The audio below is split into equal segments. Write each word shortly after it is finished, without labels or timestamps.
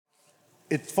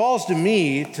it falls to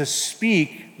me to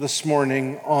speak this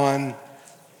morning on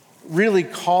really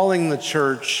calling the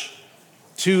church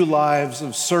to lives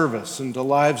of service and to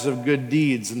lives of good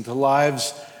deeds and to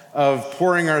lives of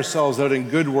pouring ourselves out in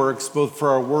good works, both for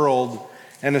our world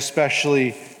and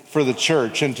especially for the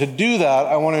church. And to do that,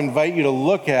 I want to invite you to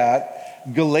look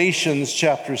at Galatians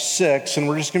chapter 6, and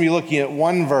we're just going to be looking at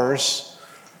one verse.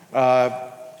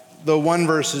 The one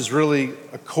verse is really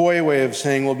a coy way of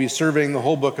saying we'll be surveying the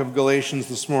whole book of Galatians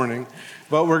this morning,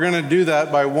 but we're going to do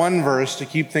that by one verse to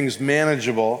keep things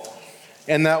manageable.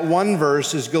 And that one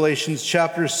verse is Galatians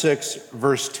chapter 6,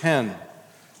 verse 10.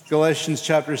 Galatians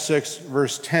chapter 6,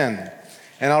 verse 10.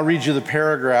 And I'll read you the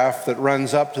paragraph that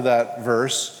runs up to that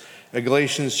verse,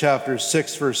 Galatians chapter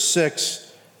 6, verse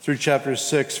 6 through chapter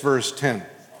 6, verse 10.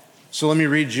 So let me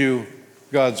read you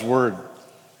God's word.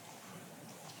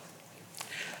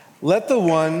 Let the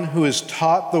one who is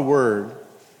taught the word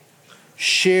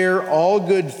share all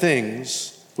good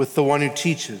things with the one who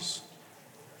teaches.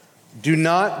 Do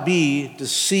not be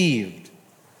deceived.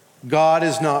 God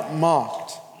is not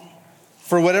mocked.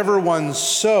 For whatever one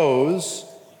sows,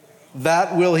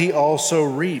 that will he also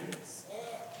reap.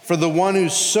 For the one who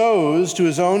sows to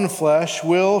his own flesh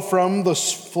will from the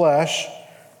flesh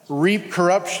reap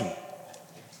corruption.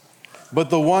 But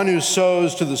the one who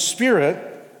sows to the Spirit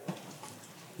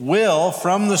will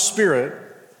from the Spirit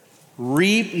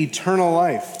reap eternal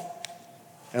life.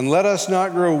 And let us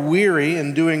not grow weary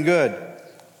in doing good.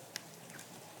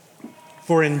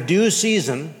 For in due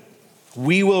season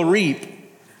we will reap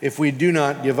if we do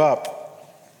not give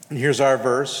up. And here's our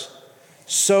verse.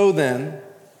 So then,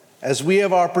 as we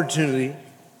have opportunity,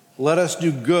 let us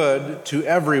do good to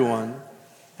everyone,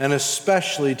 and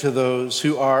especially to those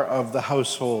who are of the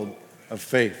household of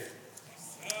faith.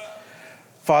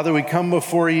 Father, we come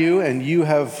before you, and you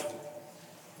have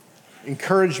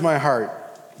encouraged my heart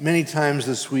many times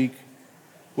this week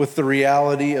with the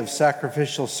reality of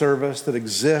sacrificial service that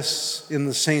exists in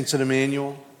the saints at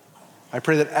Emmanuel. I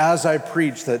pray that as I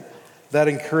preach, that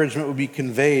encouragement would be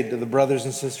conveyed to the brothers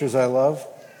and sisters I love.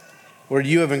 Lord,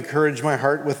 you have encouraged my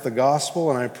heart with the gospel,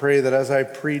 and I pray that as I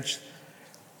preach,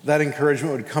 that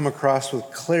encouragement would come across with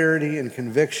clarity and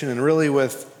conviction and really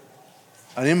with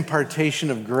an impartation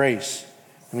of grace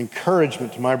and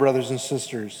encouragement to my brothers and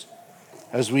sisters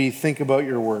as we think about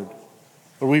your word.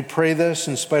 Lord, we pray this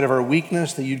in spite of our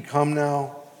weakness, that you'd come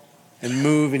now and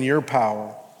move in your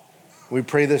power. We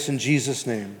pray this in Jesus'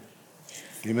 name.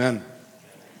 Amen.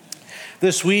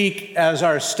 This week, as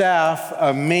our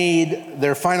staff made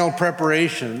their final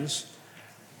preparations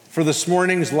for this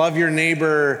morning's Love Your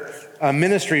Neighbor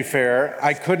ministry fair,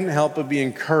 I couldn't help but be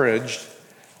encouraged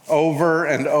over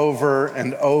and over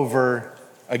and over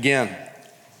again.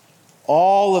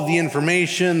 All of the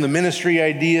information, the ministry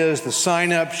ideas, the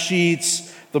sign-up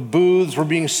sheets, the booths were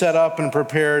being set up and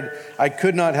prepared. I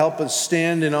could not help but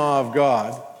stand in awe of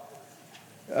God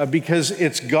because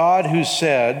it's God who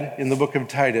said in the book of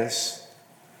Titus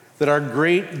that our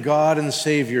great God and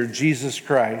Savior, Jesus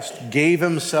Christ, gave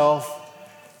himself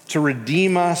to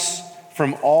redeem us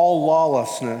from all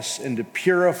lawlessness and to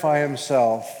purify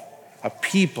himself a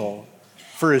people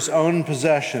for his own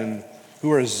possession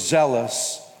who are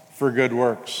zealous for good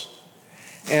works.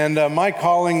 And my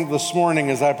calling this morning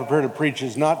as I prepare to preach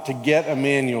is not to get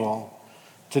Emmanuel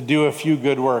to do a few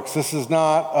good works. This is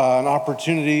not an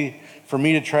opportunity for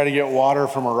me to try to get water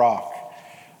from a rock.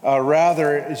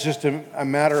 Rather, it's just a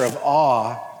matter of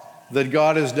awe that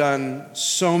God has done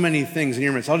so many things in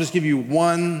your midst. I'll just give you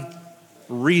one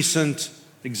recent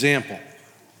example.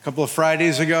 A couple of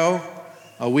Fridays ago,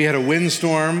 we had a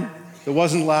windstorm that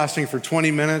wasn't lasting for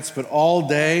 20 minutes, but all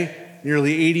day,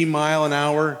 nearly 80 mile an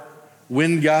hour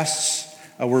wind gusts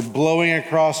were blowing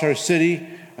across our city.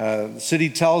 The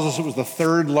city tells us it was the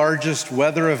third largest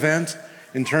weather event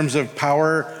in terms of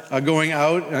power going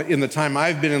out in the time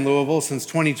I've been in Louisville since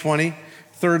 2020.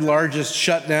 Third largest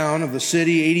shutdown of the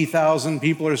city, 80,000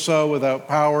 people or so without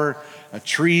power,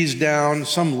 trees down,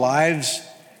 some lives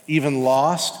even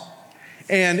lost.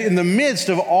 And in the midst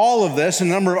of all of this, a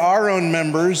number of our own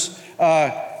members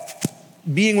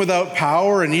being without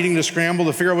power and needing to scramble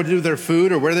to figure out what to do with their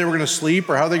food or where they were going to sleep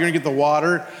or how they're going to get the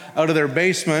water out of their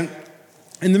basement.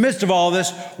 In the midst of all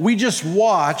this, we just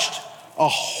watched a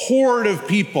horde of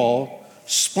people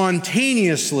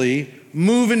spontaneously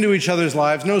move into each other's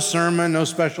lives. No sermon, no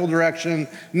special direction,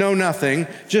 no nothing.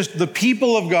 Just the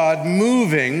people of God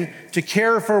moving to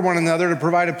care for one another, to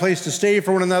provide a place to stay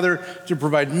for one another, to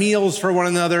provide meals for one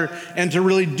another, and to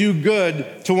really do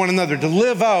good to one another, to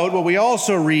live out what we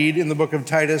also read in the book of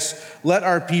Titus, let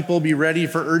our people be ready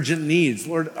for urgent needs.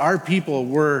 Lord, our people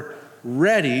were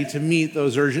ready to meet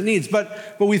those urgent needs.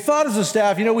 But we thought as a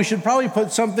staff, we should probably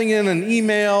put something in an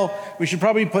email. We should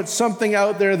probably put something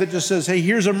out there that just says, hey,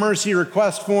 here's a mercy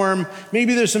request form.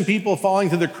 Maybe there's some people falling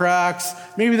through the cracks.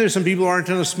 Maybe there's some people who aren't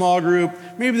in a small group.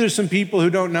 Maybe there's some people who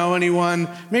don't know anyone.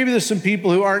 Maybe there's some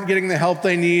people who aren't getting the help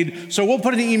they need. So we'll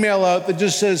put an email out that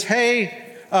just says,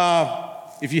 hey,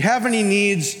 if you have any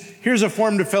needs, here's a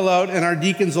form to fill out, and our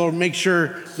deacons will make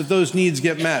sure that those needs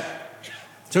get met.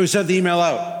 So we sent the email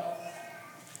out.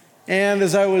 And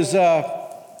as I was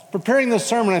preparing this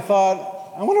sermon, I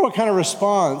thought, I wonder what kind of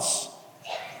response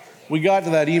we got to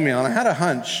that email. And I had a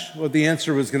hunch what the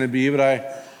answer was going to be, but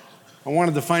I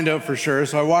wanted to find out for sure.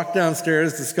 So I walked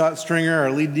downstairs to Scott Stringer,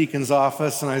 our lead deacon's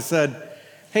office, and I said,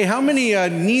 hey, how many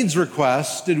needs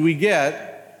requests did we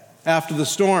get after the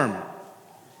storm?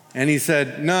 And he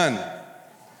said, none.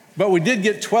 But we did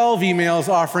get 12 emails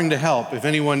offering to help if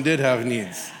anyone did have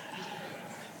needs.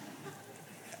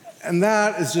 And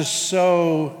that is just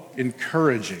so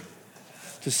encouraging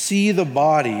to see the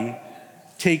body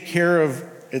take care of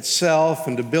itself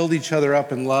and to build each other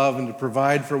up in love and to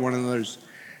provide for one another's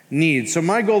needs. So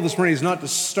my goal this morning is not to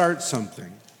start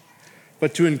something,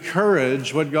 but to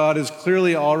encourage what God is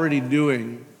clearly already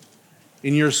doing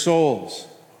in your souls.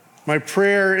 My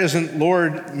prayer isn't,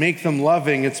 Lord, make them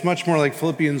loving. It's much more like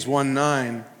Philippians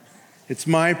 1:9. It's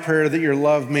my prayer that your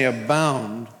love may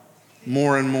abound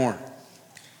more and more.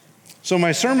 So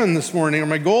my sermon this morning, or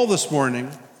my goal this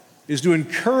morning, is to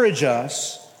encourage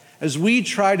us as we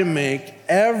try to make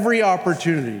every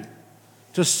opportunity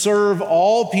to serve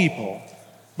all people,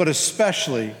 but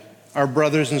especially our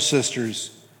brothers and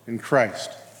sisters in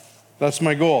Christ. That's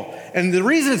my goal. And the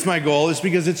reason it's my goal is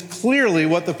because it's clearly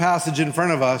what the passage in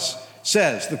front of us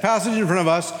says. The passage in front of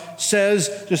us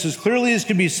says, just as clearly as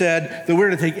can be said, that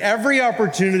we're to take every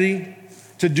opportunity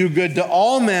to do good to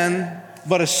all men,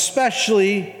 but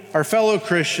especially our fellow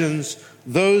Christians,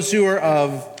 those who are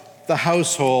of the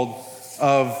household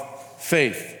of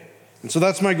faith. And so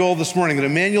that's my goal this morning, that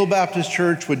Emmanuel Baptist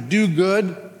Church would do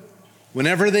good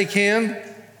whenever they can,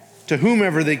 to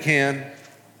whomever they can,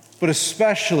 but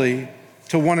especially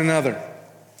to one another.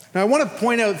 Now, I want to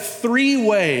point out 3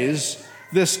 ways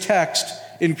this text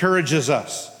encourages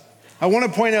us. I want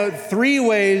to point out 3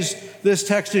 ways this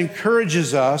text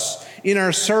encourages us in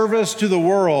our service to the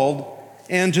world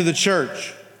and to the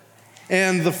church.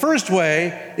 And the first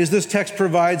way is this text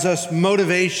provides us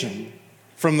motivation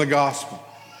from the gospel.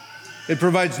 It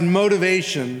provides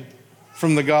motivation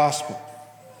from the gospel.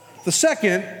 The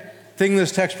second thing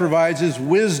this text provides is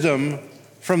wisdom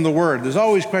from the word. There's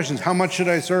always questions, how much should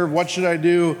I serve? What should I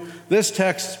do? This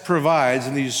text provides,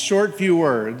 in these short few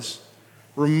words,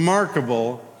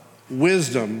 remarkable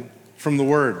wisdom from the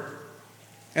word.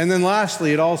 And then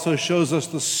lastly, it also shows us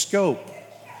the scope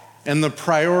and the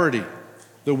priority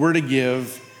that we're to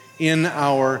give in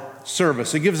our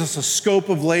service. It gives us a scope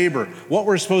of labor, what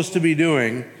we're supposed to be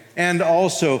doing, and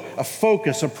also a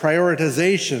focus, a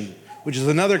prioritization, which is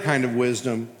another kind of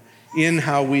wisdom in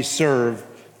how we serve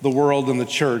the world and the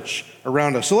church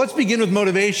around us. So let's begin with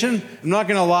motivation. I'm not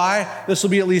going to lie, this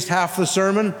will be at least half the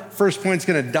sermon. First point's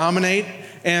going to dominate.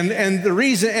 And the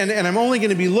reason, and I'm only going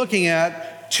to be looking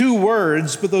at 2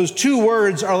 words, but those 2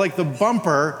 words are like the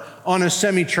bumper on a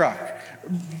semi-truck.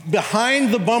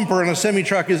 Behind the bumper on a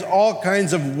semi-truck is all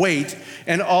kinds of weight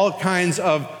and all kinds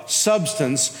of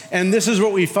substance. And this is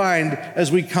what we find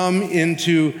as we come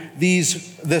into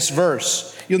this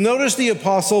verse. You'll notice the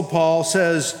Apostle Paul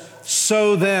says,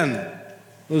 so then.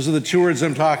 Those are the 2 words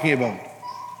I'm talking about.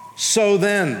 So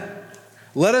then,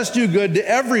 let us do good to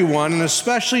everyone, and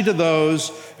especially to those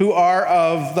who are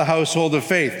of the household of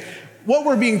faith. What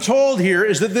we're being told here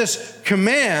is that this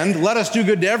command, let us do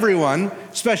good to everyone,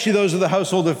 especially those of the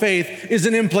household of faith, is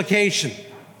an implication.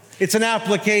 It's an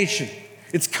application.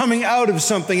 It's coming out of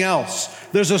something else.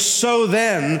 There's a so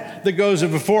then that goes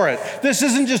before it. This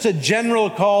isn't just a general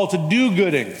call to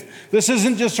do-gooding. This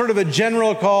isn't just sort of a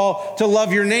general call to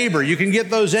love your neighbor. You can get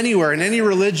those anywhere, in any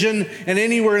religion and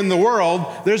anywhere in the world.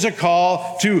 There's a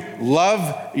call to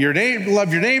love your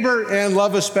neighbor, and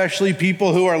love especially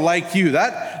people who are like you.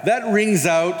 That rings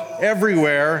out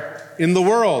everywhere in the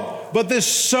world. But this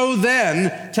so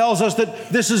then tells us that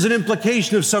this is an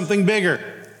implication of something bigger.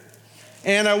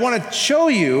 And I want to show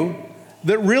you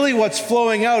that really what's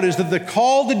flowing out is that the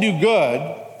call to do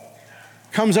good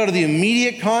comes out of the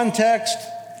immediate context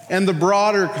and the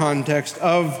broader context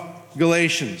of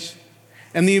Galatians.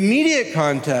 And the immediate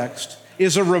context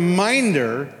is a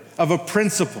reminder of a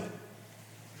principle.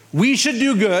 We should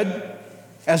do good,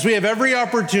 as we have every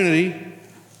opportunity,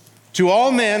 to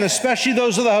all men, especially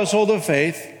those of the household of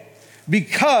faith,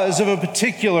 because of a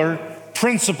particular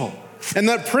principle. And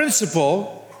that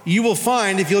principle you will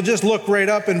find if you'll just look right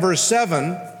up in verse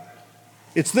 7.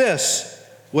 It's this: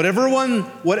 whatever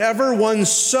one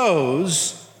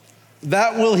sows,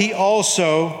 that will he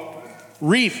also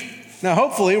reap. Now,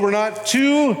 hopefully, we're not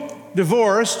too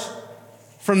divorced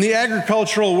from the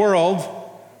agricultural world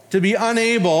to be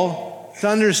unable to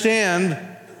understand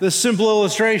this simple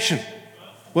illustration.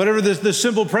 Whatever this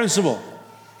simple principle.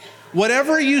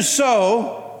 Whatever you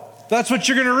sow, that's what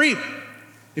you're going to reap.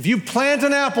 If you plant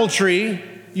an apple tree,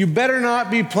 you better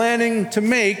not be planning to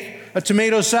make a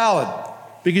tomato salad,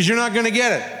 because you're not going to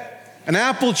get it. An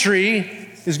apple tree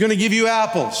is going to give you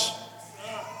apples.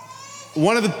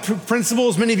 One of the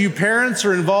principles many of you parents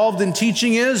are involved in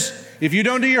teaching is, if you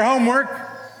don't do your homework,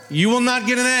 you will not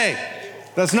get an A.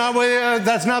 That's not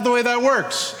the way that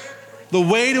works. The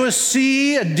way to a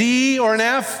C, a D, or an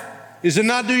F is to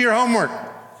not do your homework.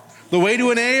 The way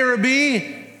to an A or a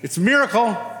B, it's a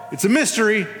miracle. It's a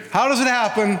mystery. How does it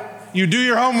happen? You do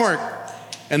your homework.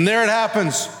 And there it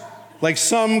happens, like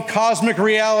some cosmic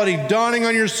reality dawning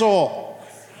on your soul.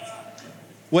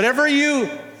 Whatever you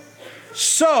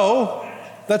sow,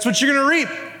 that's what you're going to reap.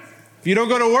 If you don't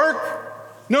go to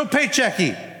work, no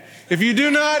paychecky. If you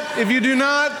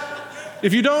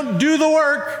don't do the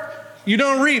work, you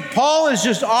don't reap. Paul is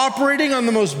just operating on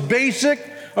the most basic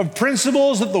of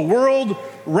principles that the world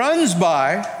runs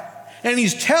by, and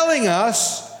he's telling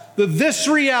us that this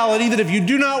reality, that if you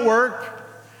do not work,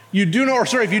 if you do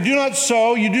not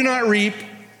sow, you do not reap,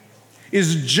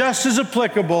 is just as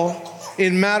applicable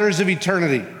in matters of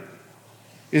eternity.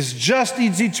 Is just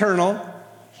as eternal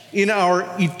in our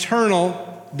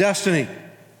eternal destiny.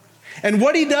 And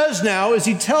what he does now is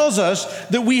he tells us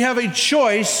that we have a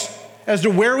choice as to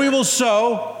where we will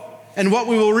sow and what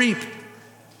we will reap.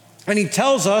 And he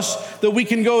tells us that we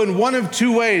can go in one of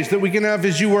two ways, that we can have,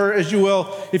 if you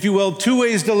will, two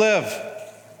ways to live.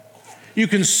 You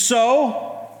can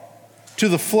sow to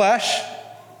the flesh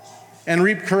and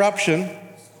reap corruption,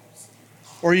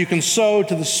 or you can sow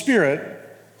to the Spirit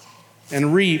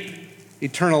and reap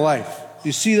eternal life. Do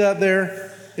you see that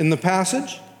there in the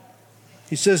passage?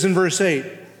 He says in verse 8,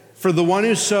 "For the one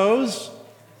who sows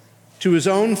to his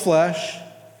own flesh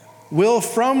will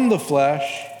from the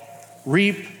flesh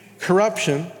reap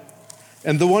corruption,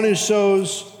 and the one who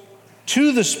sows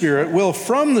to the Spirit will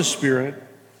from the Spirit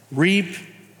reap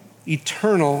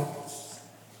eternal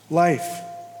life."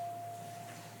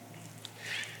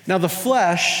 Now, the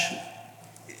flesh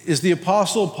is the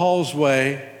Apostle Paul's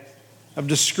way of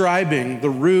describing the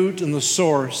root and the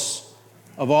source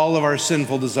of all of our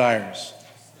sinful desires.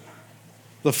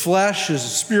 The flesh is a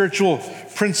spiritual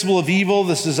principle of evil,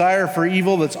 this desire for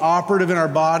evil that's operative in our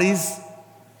bodies.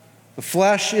 The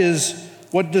flesh is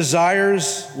what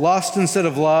desires lust instead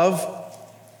of love,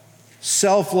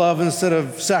 self-love instead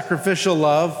of sacrificial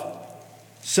love,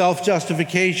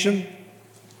 self-justification,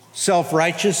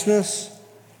 self-righteousness,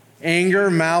 anger,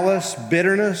 malice,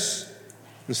 bitterness,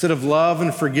 instead of love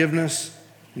and forgiveness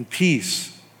and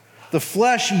peace. The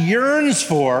flesh yearns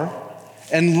for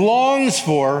and longs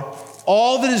for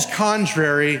all that is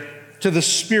contrary to the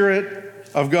Spirit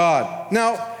of God.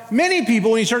 Now, many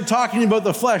people, when you start talking about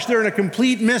the flesh, they're in a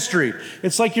complete mystery.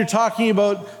 It's like you're talking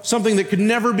about something that could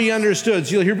never be understood.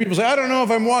 So you'll hear people say, I don't know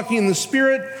if I'm walking in the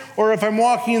Spirit or if I'm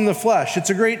walking in the flesh. It's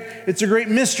a great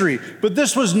mystery. But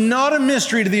this was not a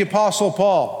mystery to the Apostle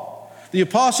Paul. The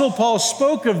Apostle Paul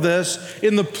spoke of this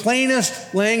in the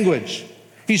plainest language.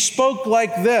 He spoke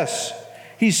like this.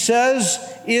 He says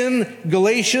in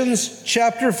Galatians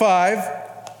chapter 5,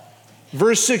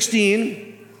 verse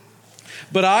 16,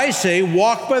 "But I say,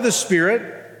 walk by the Spirit,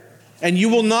 and you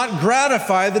will not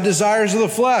gratify the desires of the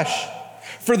flesh.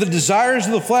 For the desires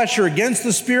of the flesh are against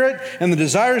the Spirit, and the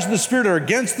desires of the Spirit are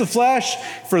against the flesh.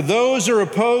 For those are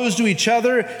opposed to each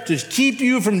other to keep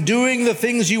you from doing the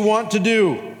things you want to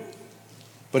do.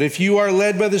 But if you are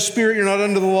led by the Spirit, you're not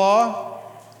under the law.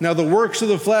 Now the works of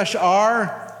the flesh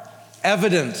are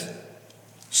evident: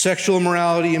 sexual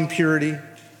immorality, impurity,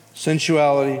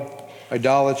 sensuality,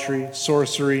 idolatry,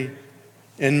 sorcery,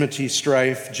 enmity,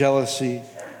 strife, jealousy,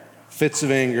 fits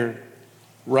of anger,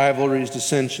 rivalries,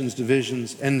 dissensions,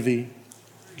 divisions, envy,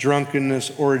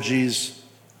 drunkenness, orgies,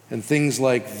 and things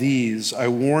like these. I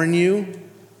warn you,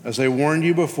 as I warned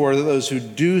you before, that those who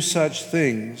do such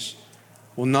things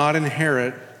will not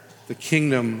inherit the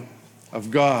kingdom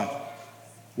of God."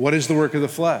 What is the work of the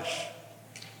flesh?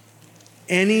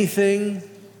 Anything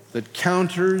that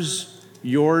counters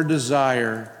your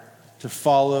desire to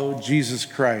follow Jesus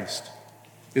Christ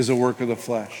is a work of the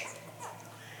flesh.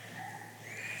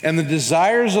 And the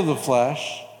desires of the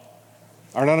flesh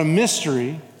are not a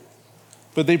mystery,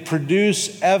 but they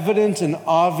produce evident and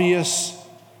obvious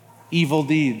evil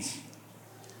deeds,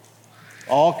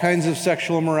 all kinds of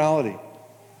sexual immorality,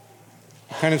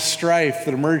 the kind of strife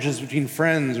that emerges between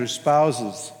friends or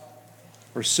spouses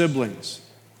or siblings,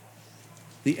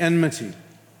 the enmity,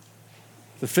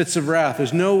 the fits of wrath.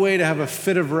 There's no way to have a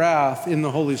fit of wrath in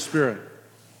the Holy Spirit.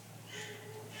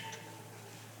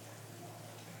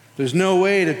 There's no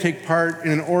way to take part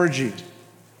in an orgy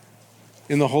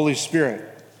in the Holy Spirit.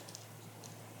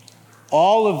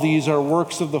 All of these are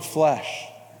works of the flesh.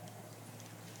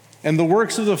 And the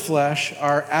works of the flesh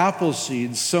are apple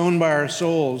seeds sown by our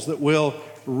souls that will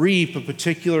reap a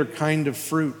particular kind of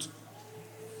fruit.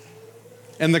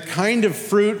 And the kind of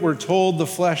fruit we're told the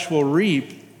flesh will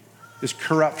reap is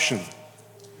corruption.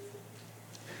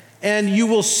 And you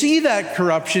will see that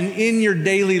corruption in your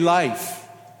daily life.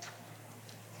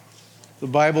 The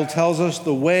Bible tells us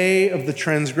the way of the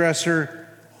transgressor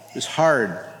is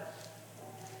hard.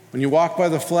 When you walk by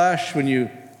the flesh, when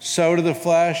you sow to the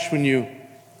flesh, when you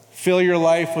fill your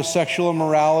life with sexual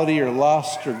immorality or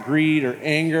lust or greed or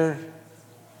anger,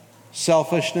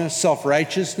 selfishness,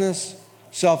 self-righteousness,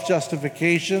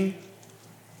 self-justification,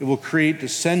 it will create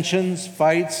dissensions,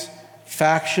 fights,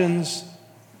 factions,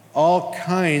 all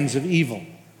kinds of evil.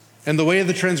 And the way of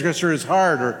the transgressor is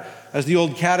hard, or as the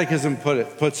old catechism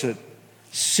puts it,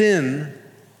 sin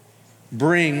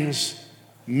brings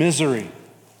misery.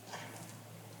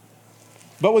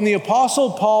 But when the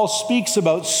Apostle Paul speaks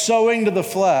about sowing to the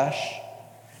flesh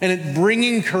and it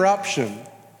bringing corruption,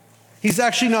 he's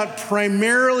actually not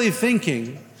primarily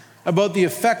thinking about the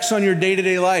effects on your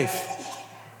day-to-day life.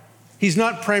 He's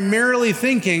not primarily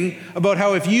thinking about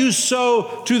how if you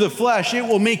sow to the flesh, it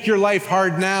will make your life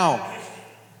hard now.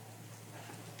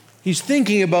 He's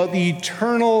thinking about the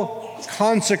eternal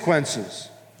consequences,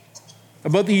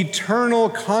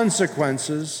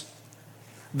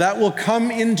 that will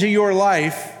come into your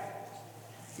life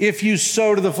if you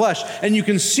sow to the flesh. And you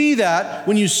can see that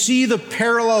when you see the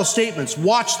parallel statements.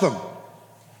 Watch them.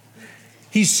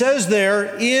 He says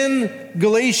there in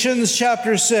Galatians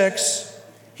chapter 6,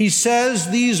 he says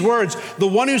these words, "The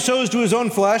one who sows to his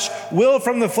own flesh will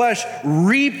from the flesh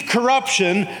reap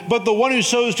corruption, but the one who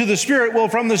sows to the Spirit will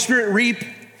from the Spirit reap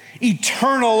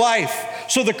eternal life."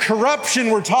 So the corruption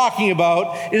we're talking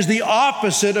about is the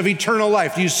opposite of eternal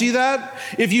life. Do you see that?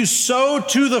 If you sow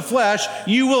to the flesh,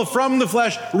 you will from the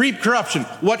flesh reap corruption.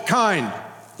 What kind?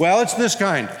 Well, it's this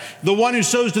kind. The one who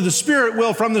sows to the Spirit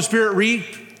will from the Spirit reap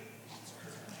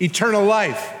eternal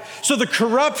life. So the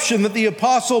corruption that the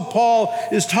Apostle Paul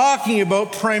is talking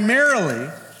about primarily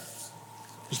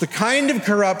is the kind of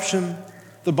corruption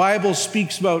the Bible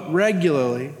speaks about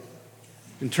regularly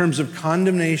in terms of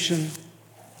condemnation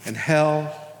and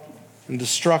hell and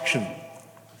destruction.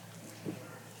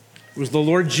 It was the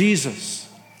Lord Jesus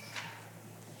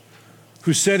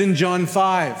who said in John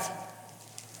 5,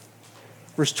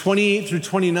 verse 28 through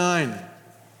 29,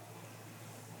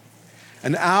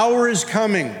 "An hour is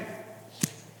coming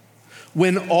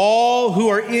when all who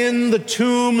are in the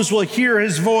tombs will hear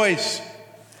his voice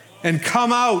and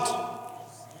come out,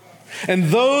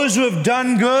 and those who have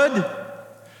done good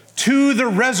to the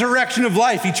resurrection of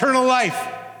life, eternal life,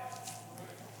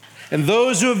 and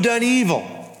those who have done evil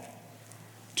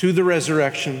to the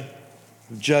resurrection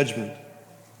of judgment."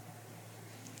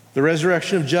 The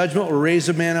resurrection of judgment will raise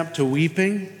a man up to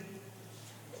weeping,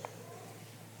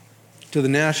 to the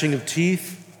gnashing of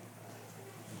teeth,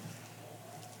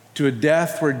 to a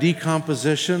death where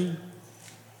decomposition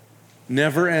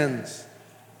never ends.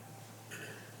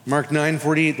 Mark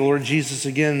 9:48, the Lord Jesus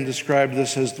again described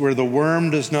this as where the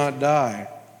worm does not die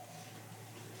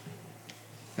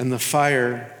and the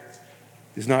fire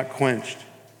is not quenched.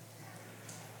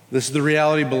 This is the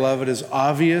reality, beloved, is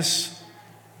obvious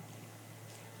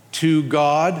to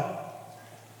God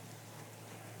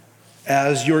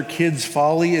as your kids'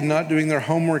 folly in not doing their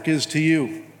homework is to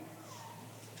you.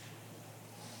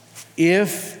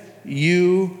 If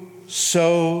you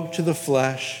sow to the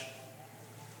flesh,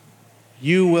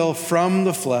 you will from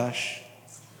the flesh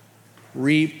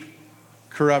reap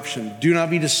corruption. Do not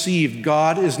be deceived.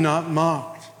 God is not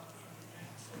mocked.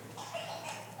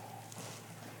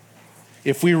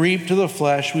 If we reap to the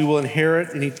flesh, we will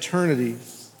inherit an eternity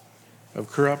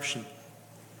of corruption.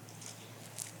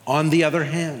 On the other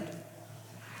hand,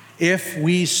 if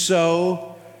we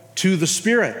sow to the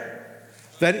Spirit,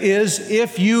 that is,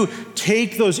 if you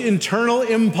take those internal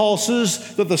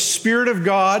impulses that the Spirit of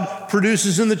God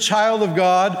produces in the child of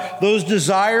God, those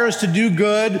desires to do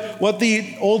good, what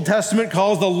the Old Testament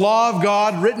calls the law of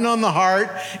God written on the heart,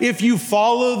 if you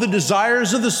follow the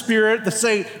desires of the Spirit that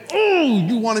say, "Oh,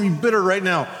 you want to be bitter right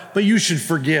now, but you should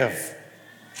forgive.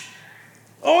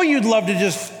 Oh, you'd love to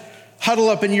just huddle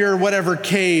up in your whatever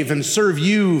cave and serve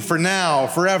you for now,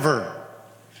 forever.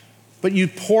 But you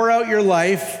pour out your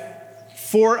life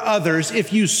for others.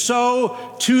 If you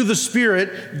sow to the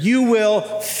Spirit, you will,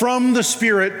 from the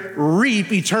Spirit,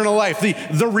 reap eternal life.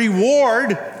 The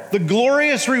reward, the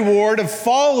glorious reward of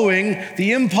following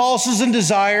the impulses and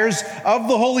desires of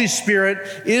the Holy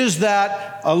Spirit is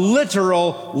that a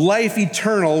literal life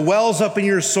eternal wells up in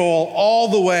your soul all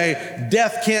the way.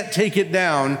 Death can't take it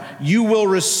down. You will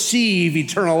receive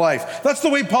eternal life. That's the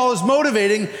way Paul is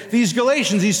motivating these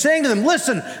Galatians. He's saying to them,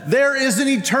 listen, there is an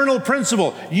eternal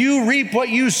principle. You reap what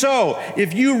you sow.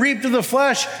 If you reap to the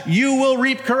flesh, you will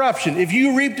reap corruption. If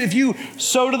you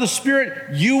sow to the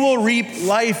Spirit, you will reap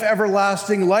life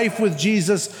everlasting, life with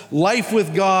Jesus, life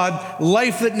with God,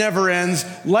 life that never ends,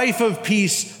 life of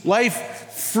peace, life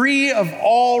free of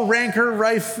all rancor,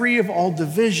 life free of all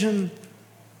division.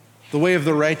 The way of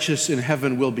the righteous in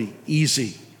heaven will be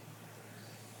easy.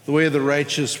 The way of the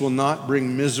righteous will not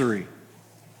bring misery,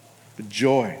 but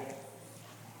joy.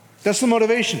 That's the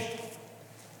motivation.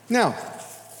 Now,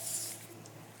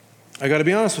 I got to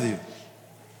be honest with you.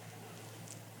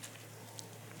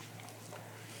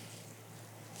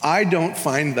 I don't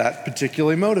find that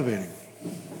particularly motivating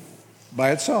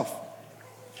by itself.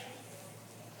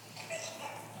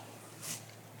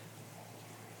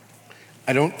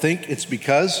 I don't think it's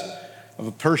because of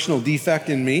a personal defect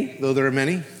in me, though there are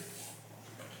many.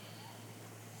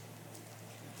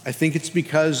 I think it's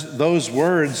because those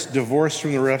words, divorced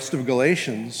from the rest of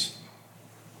Galatians,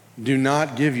 do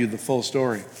not give you the full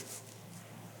story.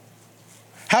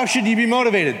 How should you be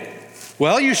motivated?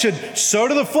 Well, you should sow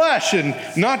to the flesh and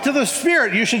not to the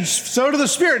Spirit. You should sow to the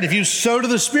Spirit. If you sow to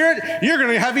the Spirit, you're going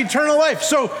to have eternal life.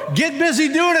 So get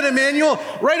busy doing it, Emmanuel.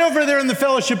 Right over there in the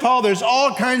fellowship hall, there's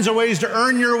all kinds of ways to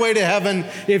earn your way to heaven.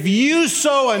 If you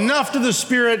sow enough to the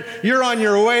Spirit, you're on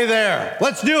your way there.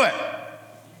 Let's do it.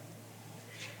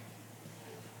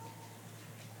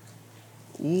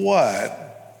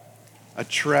 What a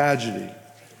tragedy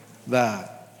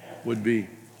that would be.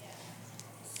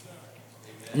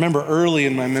 I remember early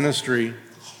in my ministry,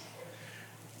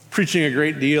 preaching a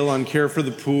great deal on care for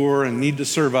the poor and need to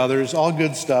serve others, all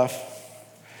good stuff.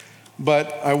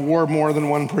 But I wore more than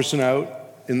one person out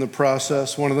in the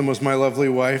process. One of them was my lovely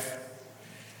wife.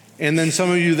 And then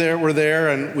some of you were there,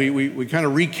 and we kind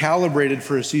of recalibrated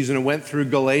for a season and went through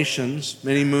Galatians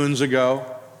many moons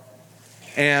ago.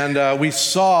 And we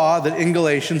saw that in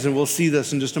Galatians, and we'll see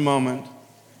this in just a moment,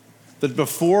 that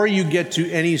before you get to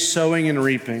any sowing and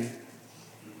reaping,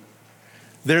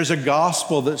 there's a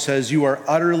gospel that says you are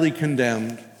utterly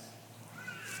condemned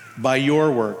by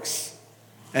your works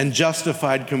and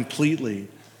justified completely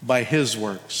by his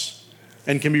works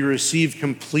and can be received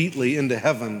completely into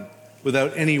heaven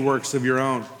without any works of your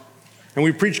own. And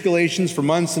we preached Galatians for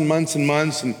months and months and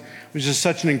months, and it was just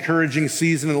such an encouraging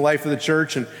season in the life of the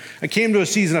church. And I came to a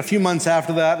season a few months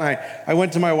after that, and I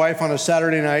went to my wife on a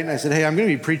Saturday night, and I said, hey, I'm going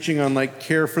to be preaching on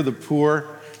care for the poor.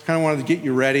 Kind of wanted to get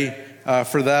you ready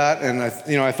for that, and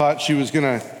I thought she was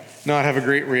going to not have a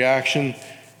great reaction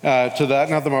to that.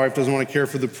 Not that my wife doesn't want to care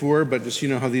for the poor, but just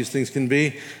how these things can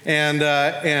be.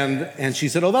 And she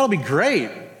said, "Oh, that'll be great."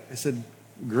 I said,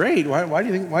 "Great? Why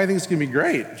do you think it's going to be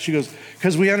great?" She goes,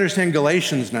 "Because we understand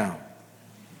Galatians now."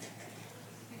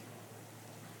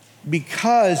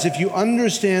 Because if you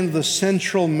understand the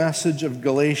central message of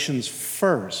Galatians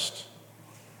first,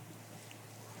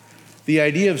 the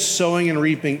idea of sowing and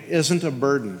reaping isn't a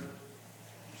burden,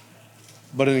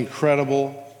 but an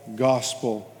incredible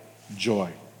gospel joy.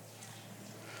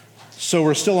 So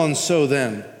we're still on sow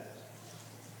then,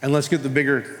 and let's get the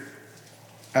bigger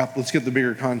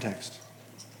context.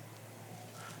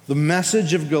 The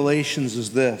message of Galatians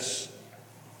is this: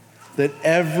 that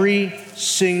every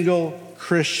single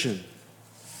Christian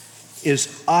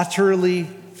is utterly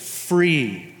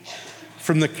free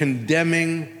from the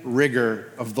condemning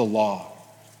rigor of the law.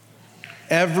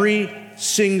 Every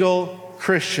single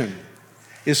Christian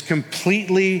is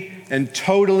completely and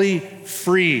totally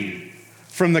free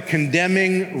from the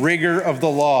condemning rigor of the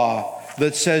law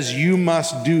that says you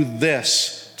must do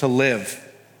this to live.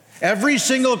 Every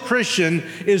single Christian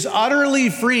is utterly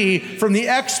free from the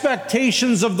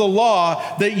expectations of the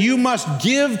law that you must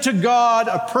give to God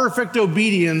a perfect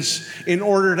obedience in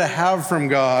order to have from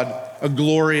God a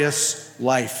glorious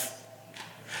life.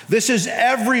 This is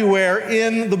everywhere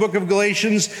in the book of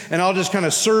Galatians, and I'll just kind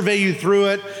of survey you through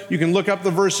it. You can look up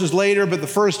the verses later, but the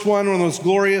first one of those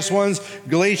glorious ones,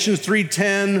 Galatians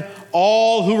 3:10,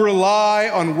 all who rely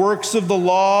on works of the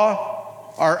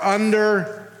law are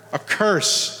under a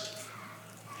curse.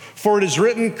 For it is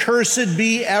written, cursed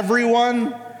be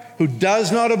everyone who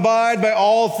does not abide by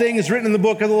all things written in the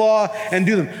book of the law and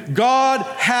do them. God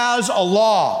has a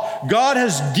law. God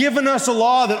has given us a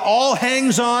law that all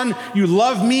hangs on. You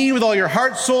love me with all your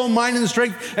heart, soul, mind, and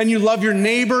strength, and you love your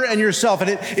neighbor and yourself.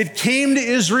 And it came to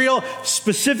Israel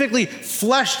specifically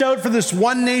fleshed out for this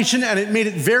one nation, and it made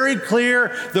it very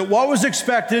clear that what was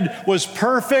expected was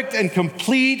perfect and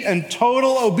complete and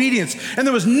total obedience. And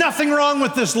there was nothing wrong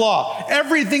with this law.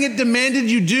 Everything it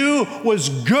demanded you do was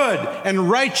good and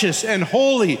righteous and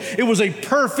holy. It was a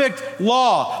perfect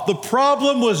law. The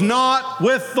problem was not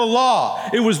with the law.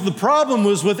 The problem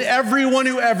was with everyone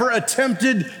who ever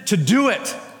attempted to do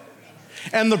it.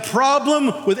 And the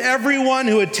problem with everyone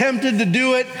who attempted to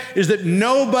do it is that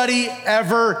nobody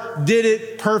ever did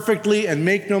it perfectly. And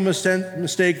make no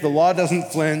mistake, the law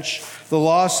doesn't flinch. The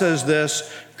law says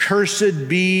this: cursed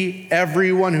be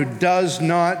everyone who does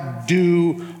not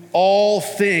do all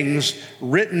things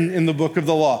written in the book of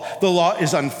the law. The law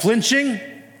is unflinching.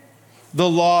 The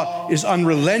law is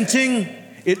unrelenting.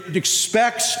 It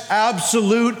expects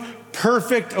absolute,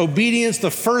 perfect obedience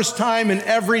the first time and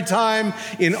every time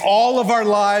in all of our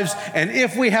lives. And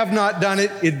if we have not done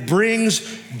it, it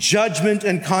brings judgment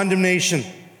and condemnation.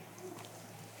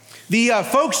 The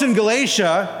folks in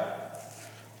Galatia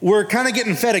were kind of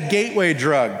getting fed a gateway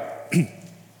drug.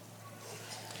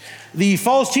 The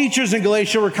false teachers in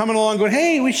Galatia were coming along going,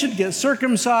 hey, we should get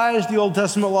circumcised. The Old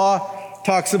Testament law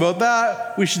talks about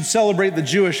that. We should celebrate the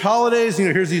Jewish holidays.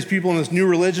 Here's these people in this new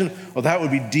religion. Well, that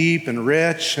would be deep and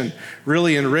rich and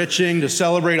really enriching to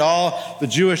celebrate all the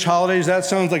Jewish holidays. That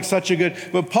sounds like such a good...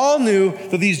 But Paul knew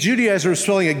that these Judaizers were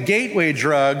selling a gateway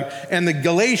drug, and the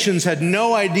Galatians had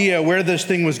no idea where this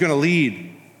thing was going to lead.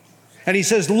 And he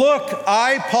says, look,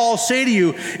 I, Paul, say to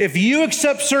you, if you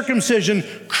accept circumcision,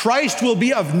 Christ will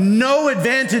be of no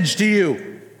advantage to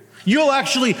you. You'll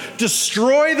actually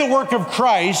destroy the work of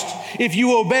Christ if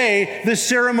you obey the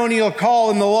ceremonial call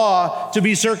in the law to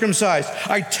be circumcised.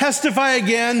 I testify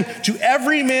again to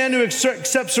every man who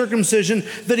accepts circumcision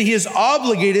that he is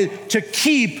obligated to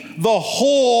keep the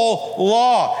whole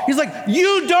law. He's like,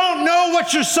 you don't know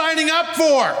what you're signing up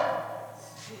for.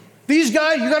 These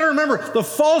guys, you got to remember, the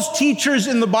false teachers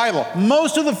in the Bible,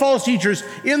 most of the false teachers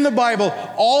in the Bible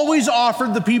always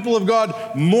offered the people of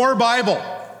God more Bible.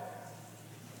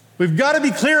 We've got to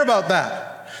be clear about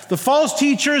that. The false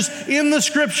teachers in the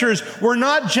scriptures were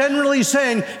not generally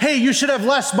saying, hey, you should have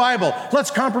less Bible.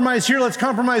 Let's compromise here, let's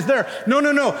compromise there.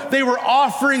 No. They were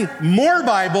offering more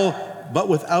Bible, but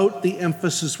without the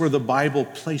emphasis where the Bible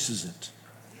places it,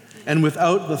 and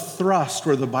without the thrust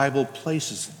where the Bible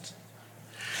places it.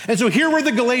 And so here were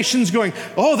the Galatians going,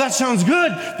 oh, that sounds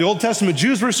good. The Old Testament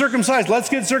Jews were circumcised. Let's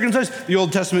get circumcised. The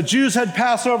Old Testament Jews had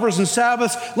Passovers and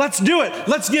Sabbaths. Let's do it.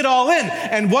 Let's get all in.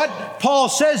 And what Paul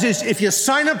says is, if you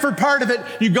sign up for part of it,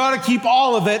 you got to keep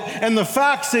all of it. And the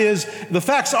facts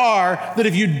are that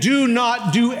if you do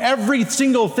not do every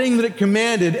single thing that it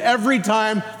commanded every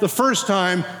time, the first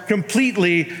time,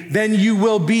 completely, then you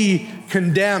will be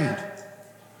condemned.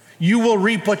 You will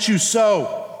reap what you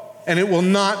sow, and it will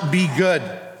not be good.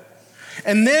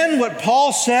 And then what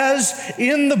Paul says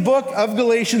in the book of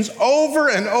Galatians over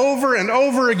and over and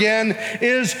over again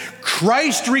is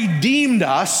Christ redeemed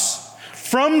us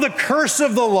from the curse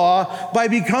of the law by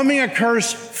becoming a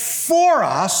curse for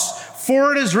us.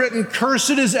 For it is written, cursed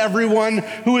is everyone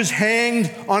who is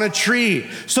hanged on a tree,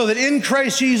 so that in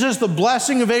Christ Jesus the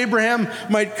blessing of Abraham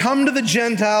might come to the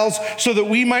Gentiles, so that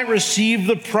we might receive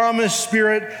the promised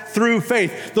Spirit through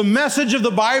faith. The message of the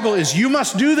Bible is you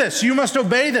must do this, you must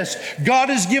obey this. God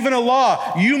has given a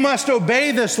law, you must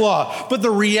obey this law. But the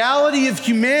reality of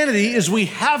humanity is we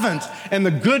haven't. And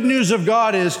the good news of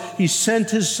God is He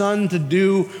sent His Son to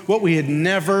do what we had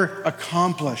never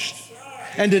accomplished,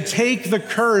 and to take the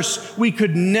curse we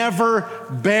could never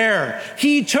bear.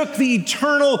 He took the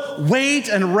eternal weight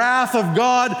and wrath of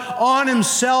God on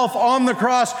Himself on the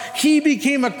cross. He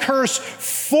became a curse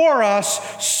for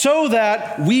us so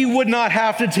that we would not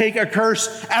have to take a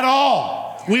curse at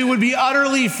all. We would be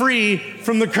utterly free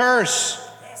from the curse.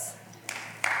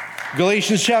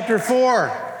 Galatians chapter 4,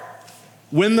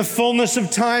 when the fullness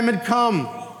of time had come,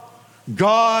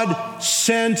 God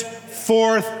sent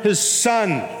forth His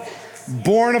Son,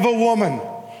 born of a woman,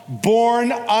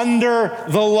 born under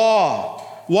the law.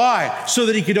 Why? So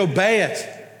that He could obey it.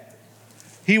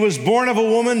 He was born of a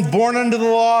woman, born under the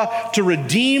law, to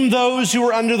redeem those who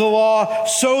were under the law,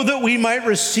 so that we might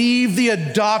receive the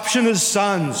adoption as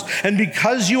sons. And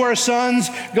because you are sons,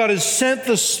 God has sent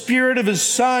the Spirit of His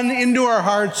Son into our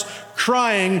hearts,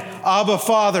 crying, Abba,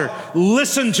 Father,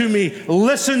 listen to me,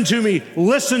 listen to me,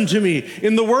 listen to me.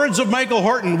 In the words of Michael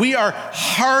Horton, we are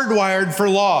hardwired for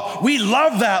law. We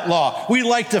love that law. We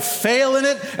like to fail in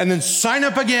it and then sign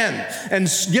up again and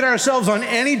get ourselves on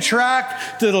any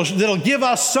track that'll give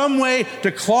us some way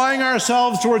to clawing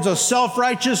ourselves towards a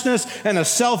self-righteousness and a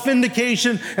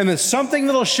self-vindication, and then something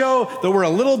that'll show that we're a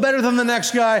little better than the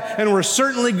next guy and we're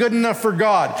certainly good enough for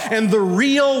God. And the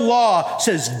real law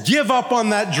says, give up on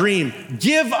that dream.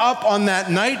 Give up on that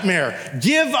nightmare.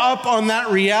 Give up on that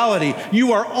reality.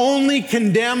 You are only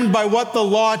condemned by what the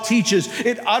law teaches.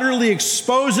 It utterly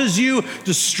exposes you,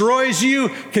 destroys you,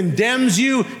 condemns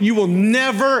you. You will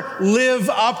never live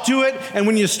up to it. And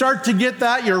when you start to get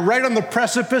that, you're right on the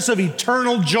precipice of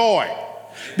eternal joy.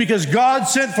 Because God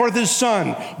sent forth his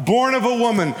Son, born of a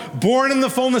woman, born in the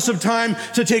fullness of time,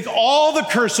 to take all the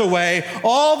curse away,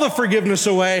 all the forgiveness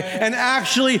away, and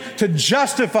actually to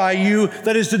justify you,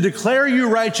 that is to declare you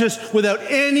righteous without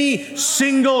any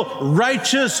single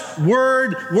righteous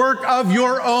work of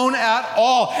your own at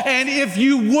all. And if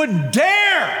you would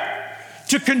dare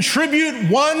to contribute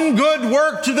one good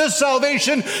work to this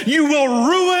salvation, you will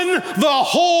ruin the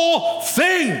whole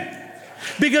thing.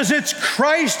 Because it's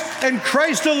Christ and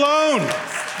Christ alone.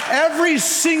 Every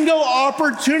single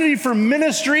opportunity for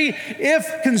ministry,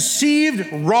 if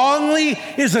conceived wrongly,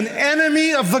 is an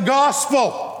enemy of the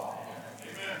gospel.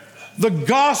 The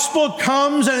gospel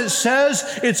comes and it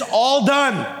says it's all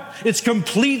done. It's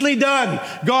completely done.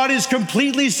 God is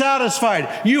completely satisfied.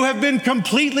 You have been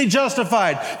completely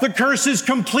justified. The curse is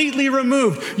completely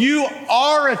removed. You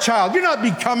are a child. You're not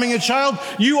becoming a child.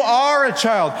 You are a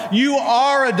child. You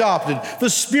are adopted. The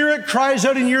Spirit cries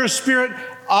out in your spirit,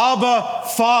 Abba,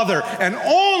 Father. And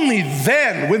only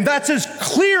then, when that's as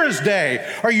clear as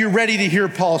day, are you ready to hear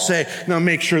Paul say, now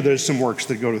make sure there's some works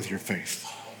that go with your faith.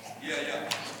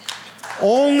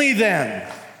 Only then,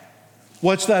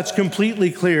 once that's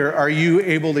completely clear, are you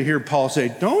able to hear Paul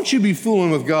say, don't you be fooling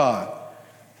with God,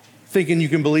 thinking you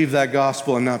can believe that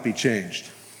gospel and not be changed.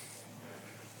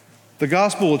 The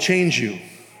gospel will change you,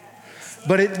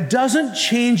 but it doesn't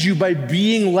change you by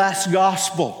being less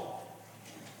gospel.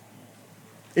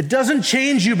 It doesn't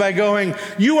change you by going,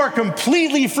 you are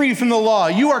completely free from the law.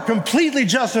 You are completely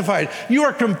justified. You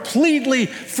are completely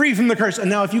free from the curse.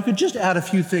 And now if you could just add a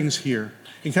few things here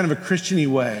in kind of a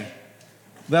Christian-y way,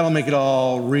 that'll make it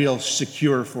all real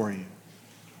secure for you.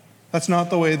 That's not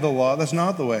the way that's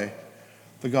not the way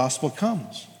the gospel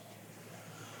comes.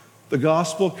 The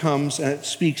gospel comes and it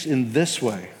speaks in this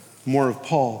way. More of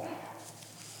Paul.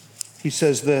 He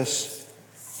says this.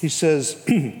 He says,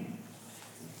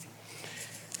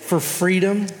 for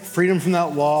freedom from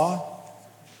that law,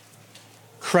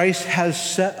 Christ has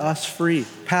set us free.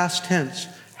 Past tense,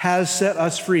 has set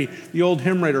us free. The old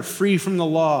hymn writer, free from the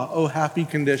law, oh happy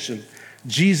condition.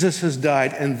 Jesus has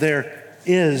died, and there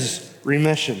is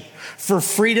remission. For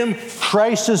freedom,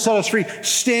 Christ has set us free.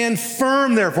 Stand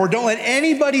firm, therefore. Don't let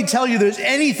anybody tell you there's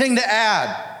anything to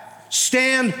add.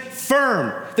 Stand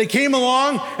firm. They came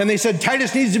along and they said,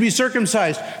 Titus needs to be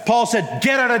circumcised. Paul said,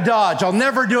 get out of Dodge. I'll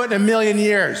never do it in a million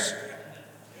years,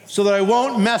 so that I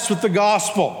won't mess with the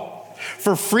gospel.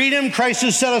 For freedom, Christ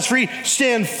has set us free.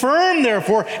 Stand firm,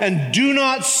 therefore, and do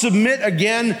not submit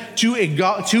again to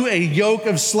a yoke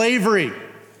of slavery.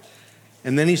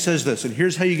 And then he says this, and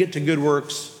here's how you get to good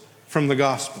works from the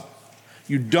gospel.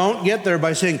 You don't get there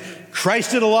by saying,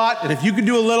 Christ did a lot, and if you can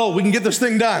do a little, we can get this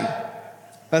thing done.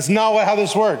 That's not how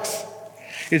this works.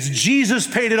 It's Jesus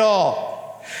paid it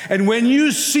all. And when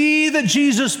you see that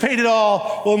Jesus paid it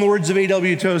all, well, in the words of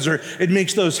A.W. Tozer, it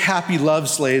makes those happy love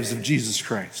slaves of Jesus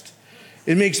Christ.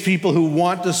 It makes people who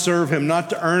want to serve him, not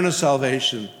to earn a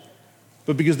salvation,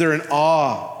 but because they're in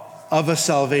awe of a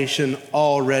salvation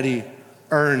already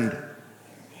earned.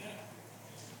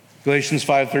 Galatians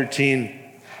 5:13,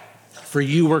 for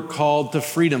you were called to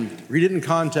freedom. Read it in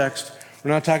context. We're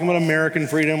not talking about American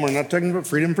freedom. We're not talking about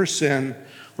freedom for sin.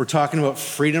 We're talking about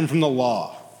freedom from the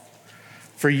law.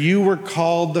 For you were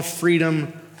called to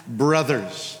freedom,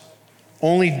 brothers.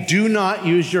 Only do not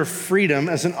use your freedom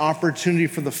as an opportunity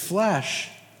for the flesh,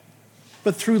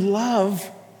 but through love,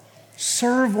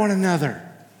 serve one another.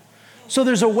 So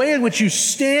there's a way in which you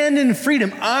stand in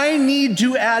freedom. I need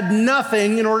to add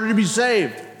nothing in order to be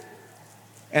saved.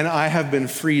 And I have been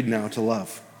freed now to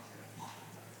love.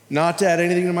 Not to add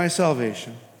anything to my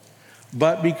salvation,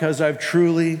 but because I've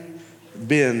truly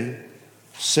been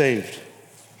saved.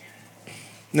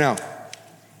 Now,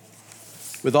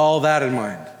 with all that in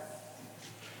mind,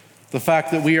 the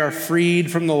fact that we are freed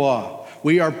from the law,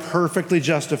 we are perfectly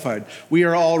justified, we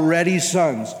are already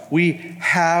sons, we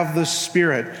have the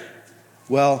Spirit,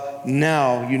 Well,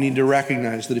 now you need to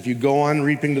recognize that if you go on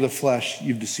reaping to the flesh,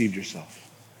 you've deceived yourself.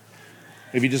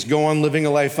 If you just go on living a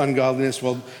life of ungodliness,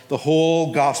 well, the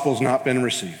whole gospel's not been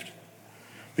received.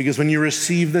 Because when you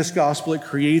receive this gospel, it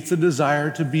creates a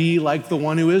desire to be like the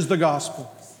one who is the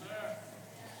gospel.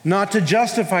 Not to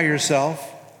justify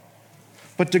yourself,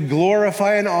 but to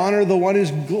glorify and honor the one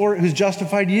who's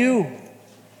justified you.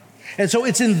 And so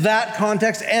it's in that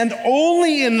context, and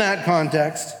only in that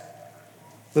context,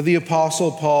 that the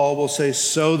Apostle Paul will say,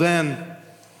 so then,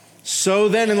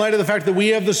 in light of the fact that we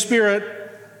have the Spirit,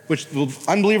 which the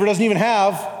unbeliever doesn't even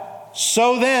have,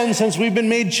 so then, since we've been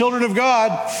made children of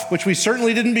God, which we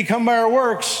certainly didn't become by our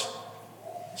works,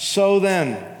 so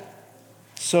then,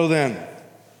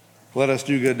 let us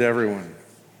do good to everyone,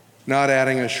 not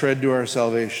adding a shred to our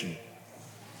salvation,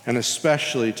 and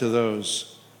especially to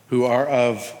those who are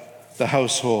of the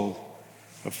household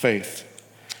of faith.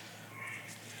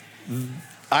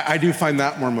 I do find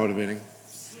that more motivating.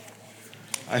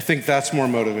 I think that's more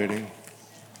motivating.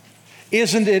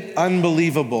 Isn't it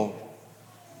unbelievable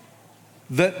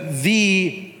that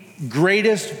the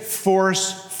greatest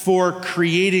force for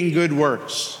creating good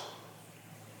works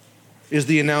is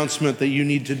the announcement that you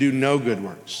need to do no good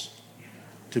works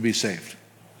to be saved?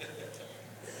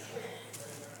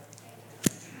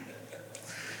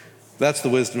 That's the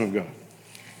wisdom of God.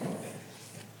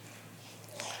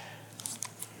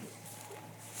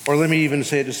 Or let me even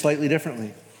say it just slightly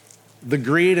differently. The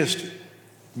greatest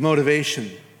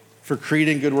motivation for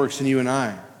creating good works in you and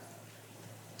I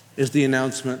is the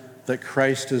announcement that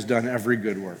Christ has done every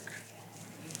good work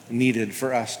needed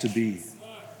for us to be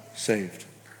saved.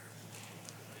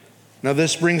 Now,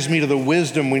 this brings me to the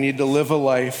wisdom we need to live a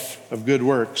life of good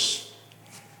works.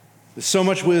 There's so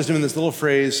much wisdom in this little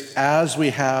phrase, as we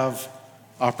have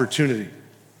opportunity.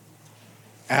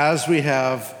 As we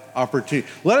have opportunity.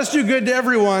 Let us do good to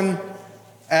everyone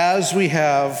as we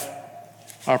have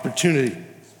opportunity.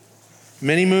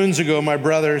 Many moons ago, my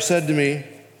brother said to me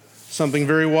something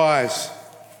very wise.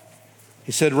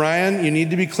 He said, Ryan, you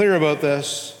need to be clear about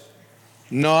this.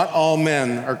 Not all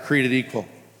men are created equal.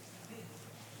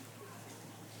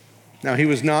 Now, he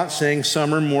was not saying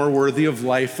some are more worthy of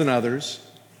life than others.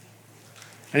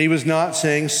 And he was not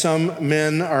saying some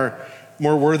men are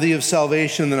more worthy of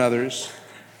salvation than others.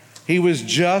 He was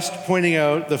just pointing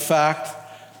out the fact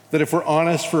that if we're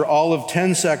honest for all of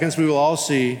 10 seconds, we will all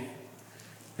see,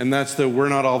 and that's that we're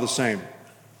not all the same.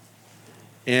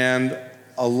 And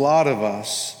a lot of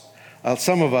us,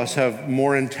 some of us have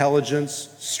more intelligence,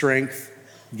 strength,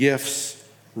 gifts,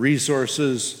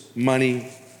 resources, money,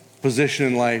 position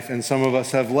in life, and some of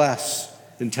us have less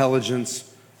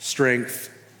intelligence, strength,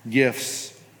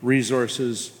 gifts,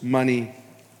 resources, money,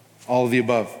 all of the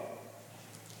above.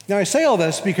 Now, I say all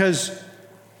this because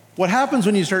what happens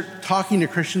when you start talking to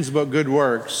Christians about good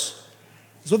works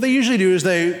is what they usually do is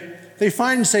they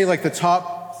find, say, like the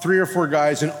top 3 or 4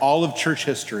 guys in all of church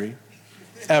history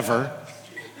ever,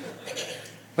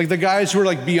 like the guys who are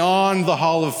like beyond the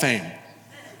Hall of Fame,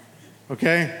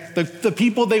 okay? The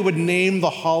people they would name the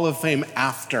Hall of Fame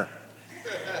after.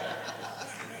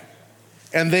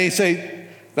 And they say,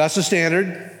 that's the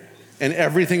standard, and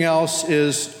everything else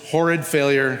is horrid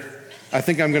failure. I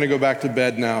think I'm going to go back to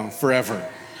bed now forever.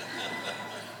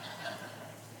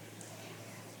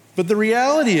 But the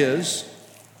reality is,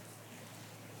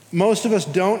 most of us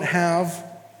don't have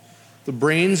the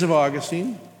brains of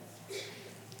Augustine,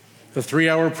 the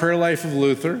 3-hour prayer life of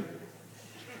Luther.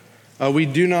 We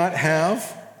do not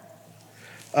have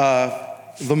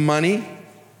the money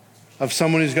of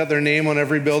someone who's got their name on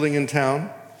every building in town.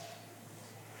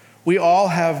 We all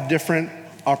have different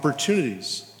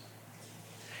opportunities.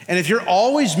 And if you're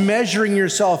always measuring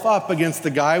yourself up against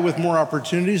the guy with more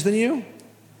opportunities than you,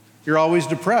 you're always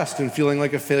depressed and feeling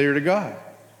like a failure to God.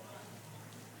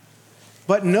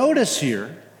 But notice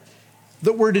here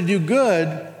that we're to do good,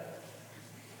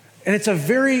 and it's a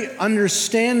very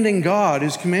understanding God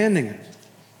who's commanding it.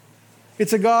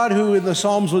 It's a God who in the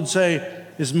Psalms would say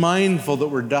is mindful that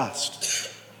we're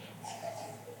dust.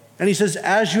 And he says,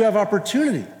 as you have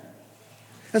opportunity.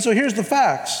 And so here's the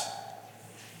facts.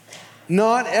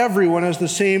 Not everyone has the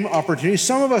same opportunity.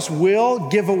 Some of us will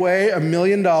give away $1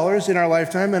 million in our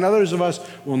lifetime, and others of us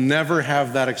will never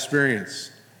have that experience.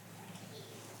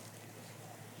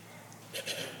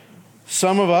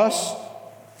 Some of us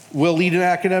will lead an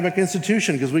academic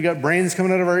institution because we got brains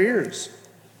coming out of our ears.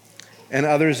 And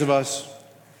others of us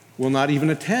will not even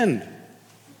attend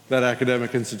that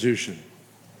academic institution.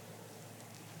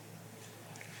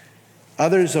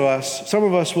 Some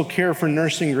of us will care for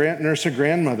nurse a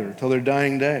grandmother till their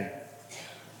dying day.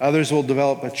 Others will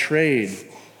develop a trade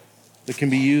that can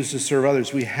be used to serve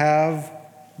others. We have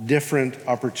different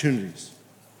opportunities.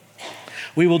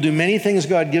 We will do many things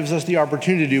God gives us the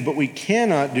opportunity to do, but we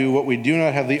cannot do what we do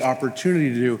not have the opportunity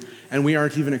to do, and we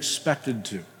aren't even expected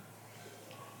to.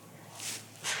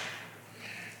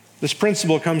 This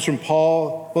principle comes from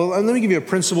Paul. Well, let me give you a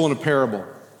principle and a parable.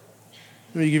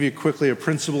 Let me give you quickly a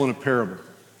principle and a parable.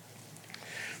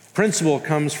 Principle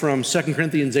comes from 2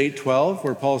 Corinthians 8:12,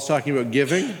 where Paul is talking about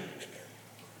giving.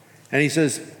 And he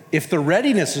says, if the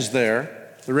readiness is there,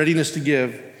 the readiness to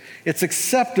give, it's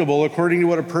acceptable according to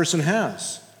what a person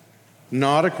has,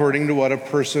 not according to what a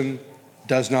person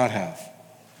does not have.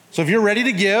 So if you're ready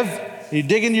to give, and you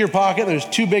dig into your pocket, there's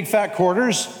 2 big fat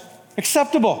quarters,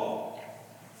 acceptable.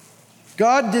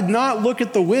 God did not look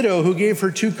at the widow who gave her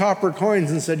 2 copper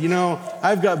coins and said,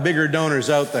 I've got bigger donors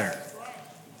out there.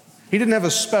 He didn't have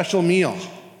a special meal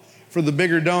for the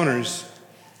bigger donors.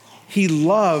 He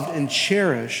loved and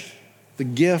cherished the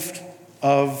gift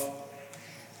of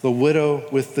the widow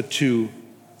with the 2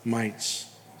 mites.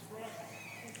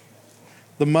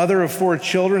 The mother of 4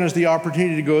 children has the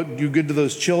opportunity to go do good to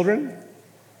those children,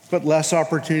 but less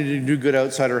opportunity to do good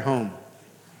outside her home.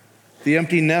 The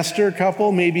empty nester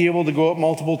couple may be able to go out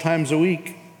multiple times a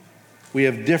week. We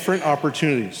have different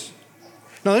opportunities.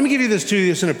 Now, let me give you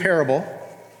this in a parable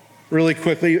really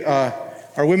quickly.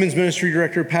 Our women's ministry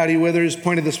director, Patty Withers,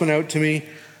 pointed this one out to me.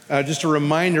 Just a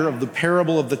reminder of the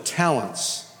parable of the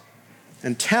talents.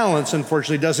 And talents,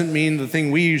 unfortunately, doesn't mean the thing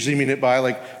we usually mean it by,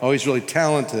 like, oh, he's really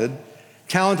talented. A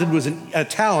talent was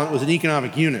an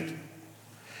economic unit.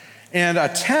 And a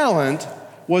talent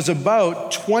was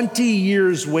about 20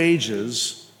 years'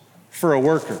 wages for a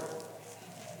worker.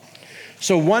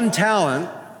 So 1 talent,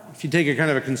 if you take a kind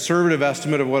of a conservative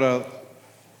estimate of what a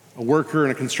worker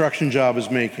in a construction job is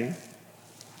making,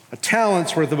 a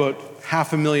talent's worth about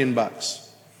 $500,000.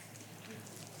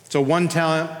 So 1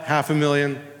 talent,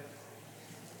 $500,000.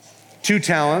 2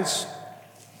 talents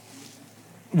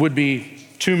would be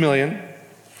 $2 million.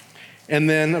 And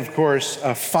then, of course,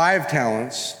 5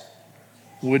 talents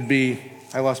would be,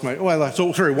 $1 million,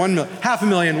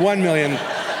 $500,000, $1 million.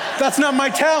 That's not my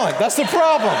talent. That's the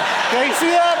problem. Okay, you see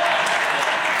that?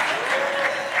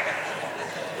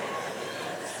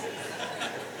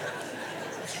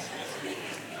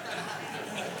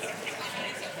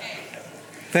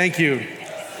 Thank you.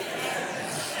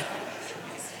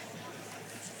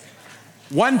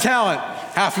 1 talent,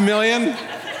 $500,000.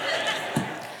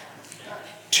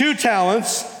 2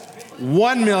 talents,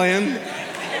 $1 million.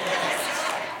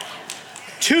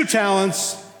 2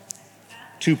 talents,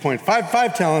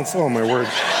 2.5 talents. Oh my word.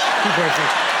 2.5.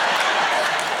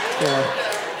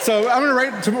 Yeah. So I'm going to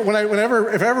write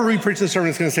if I ever re-preach this sermon,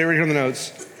 it's going to say right here in the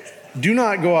notes, do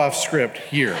not go off script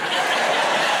here.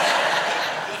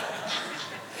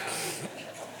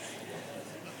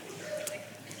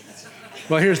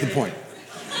 Well, here's the point.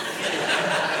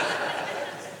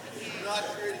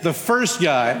 The first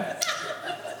guy,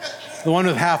 the one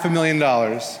with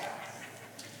 $500,000,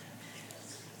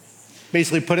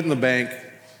 basically put it in the bank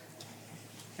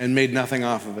and made nothing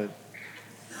off of it.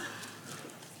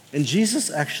 And Jesus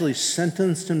actually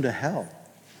sentenced him to hell.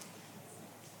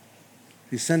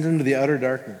 He sent him to the utter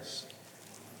darkness.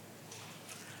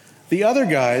 The other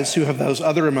guys who have those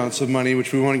other amounts of money,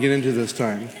 which we won't get into this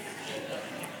time,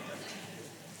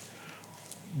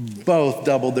 both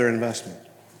doubled their investment.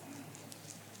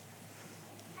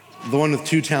 The one with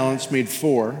 2 talents made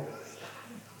 4.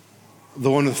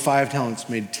 The one with 5 talents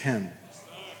made 10.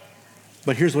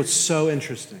 But here's what's so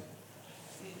interesting.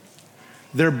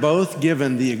 They're both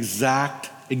given the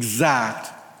exact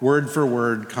word for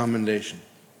word commendation.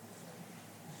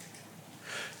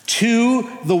 To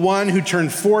the one who turned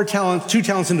 2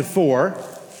 talents into 4,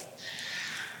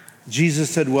 Jesus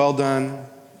said, well done,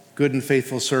 good and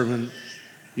faithful servant.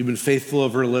 You've been faithful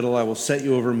over a little, I will set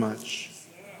you over much.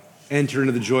 Enter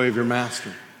into the joy of your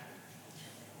master.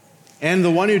 And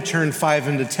the one who turned 5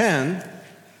 into 10,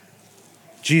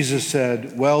 Jesus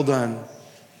said, well done,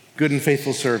 good and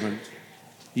faithful servant.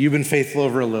 You've been faithful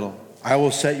over a little. I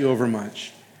will set you over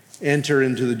much. Enter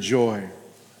into the joy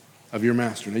of your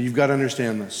master. Now you've got to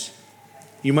understand this.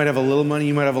 You might have a little money,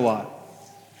 you might have a lot.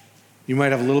 You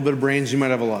might have a little bit of brains, you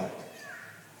might have a lot.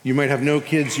 You might have no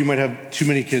kids, you might have too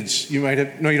many kids. You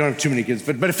don't have too many kids,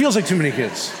 but it feels like too many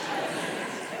kids.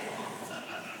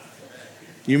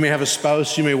 You may have a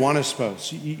spouse, you may want a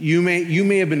spouse. You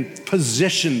may have been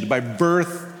positioned by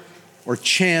birth or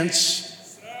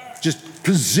chance, just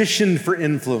positioned for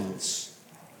influence.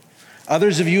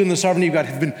 Others of you in the sovereignty of God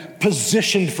have been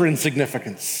positioned for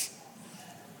insignificance.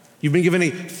 You've been given a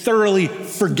thoroughly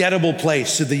forgettable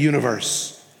place in the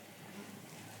universe.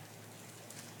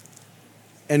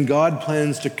 And God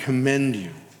plans to commend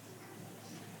you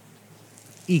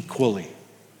equally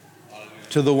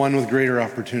to the one with greater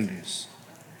opportunities,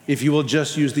 if you will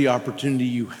just use the opportunity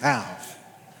you have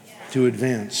to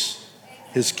advance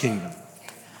his kingdom.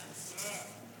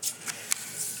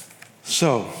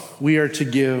 So, we are to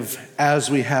give as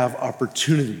we have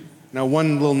opportunity. Now,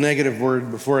 one little negative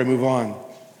word before I move on.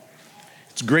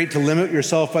 It's great to limit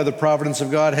yourself by the providence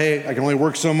of God. Hey, I can only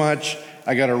work so much.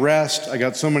 I got to rest. I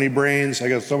got so many brains. I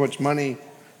got so much money.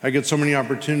 I get so many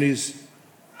opportunities.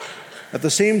 At the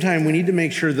same time, we need to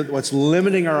make sure that what's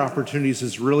limiting our opportunities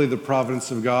is really the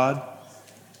providence of God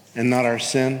and not our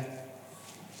sin.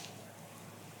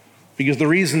 Because the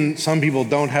reason some people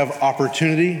don't have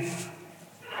opportunity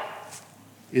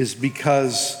is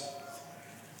because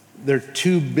they're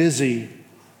too busy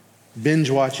binge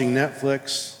watching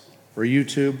Netflix or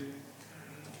YouTube.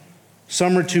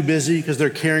 Some are too busy because they're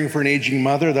caring for an aging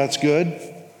mother. That's good.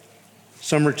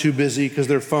 Some are too busy because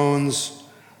their phones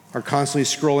are constantly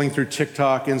scrolling through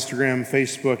TikTok, Instagram,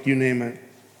 Facebook, you name it.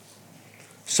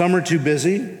 Some are too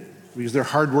busy because they're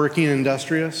hardworking and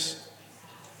industrious.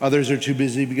 Others are too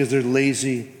busy because they're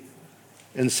lazy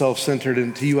and self-centered.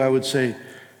 And to you, I would say,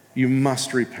 you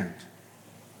must repent.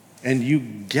 And you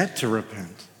get to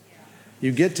repent.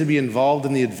 You get to be involved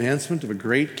in the advancement of a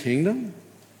great kingdom,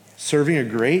 serving a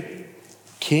great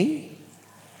king.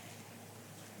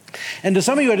 And to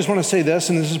some of you, I just want to say this,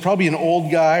 and this is probably an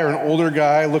old guy or an older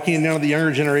guy looking down at the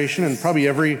younger generation, and probably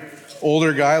every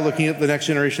older guy looking at the next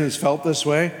generation has felt this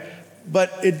way.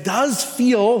 But it does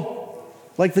feel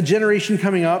like the generation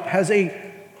coming up has a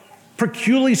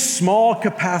peculiarly small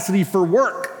capacity for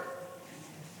work.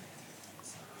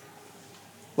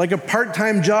 Like a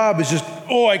part-time job is just,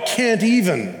 oh, I can't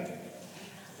even.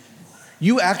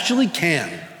 You actually can.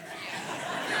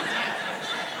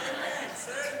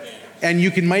 And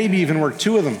you can maybe even work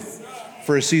two of them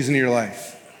for a season of your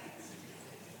life.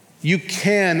 You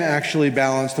can actually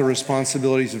balance the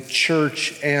responsibilities of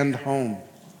church and home.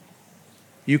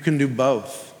 You can do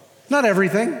both. Not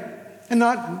everything, and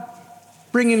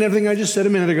not bring in everything I just said a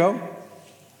minute ago.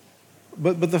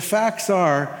 But the facts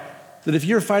are that if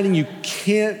you're finding you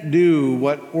can't do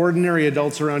what ordinary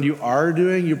adults around you are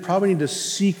doing, you probably need to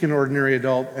seek an ordinary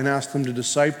adult and ask them to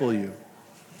disciple you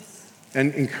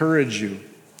and encourage you.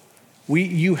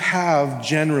 You have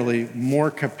generally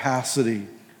more capacity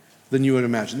than you would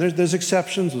imagine. There's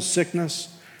exceptions with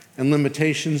sickness and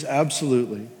limitations,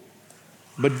 absolutely.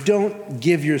 But don't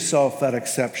give yourself that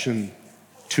exception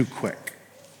too quick.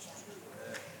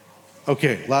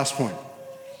 Okay, last point.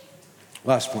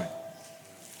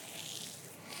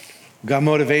 We've got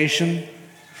motivation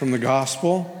from the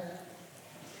gospel.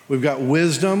 We've got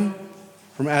wisdom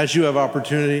from as you have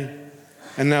opportunity.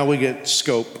 And now we get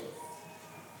scope,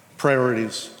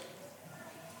 priorities.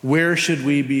 Where should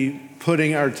we be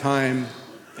putting our time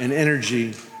and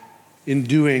energy in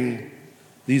doing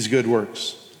these good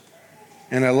works?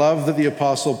 And I love that the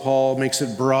Apostle Paul makes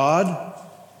it broad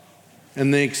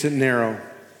and makes it narrow.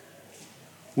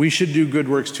 We should do good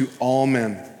works to all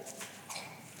men.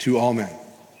 To all men.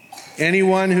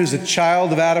 Anyone who's a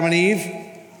child of Adam and Eve,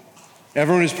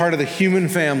 everyone who's part of the human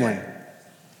family.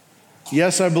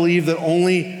 Yes, I believe that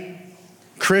only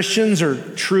Christians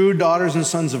are true daughters and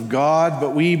sons of God,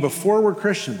 but we, before we're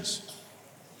Christians,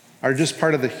 are just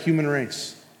part of the human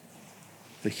race,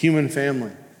 the human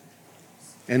family.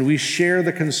 And we share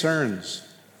the concerns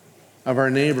of our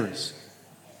neighbors,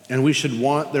 and we should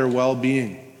want their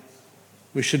well-being.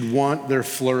 We should want their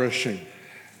flourishing.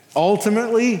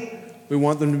 Ultimately, we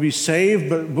want them to be saved,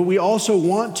 but we also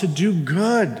want to do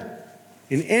good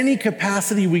in any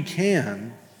capacity we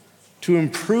can to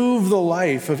improve the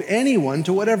life of anyone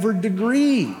to whatever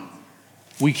degree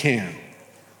we can.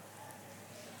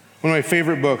 One of my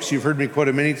favorite books, you've heard me quote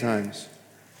it many times,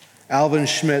 Alvin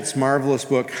Schmidt's marvelous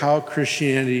book, How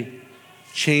Christianity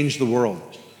Changed the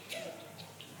World.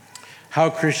 How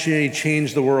Christianity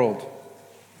Changed the World.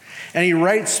 And he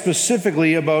writes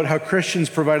specifically about how Christians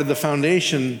provided the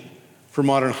foundation for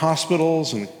modern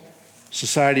hospitals and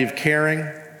society of caring.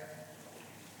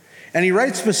 And he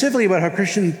writes specifically about how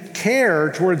Christian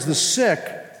care towards the sick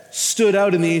stood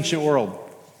out in the ancient world.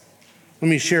 Let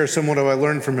me share somewhat of what I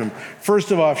learned from him.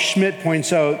 First of all, Schmidt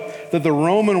points out that the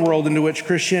Roman world into which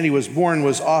Christianity was born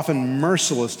was often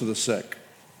merciless to the sick.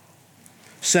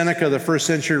 Seneca, the first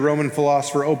century Roman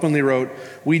philosopher, openly wrote,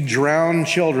 "We drown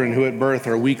children who at birth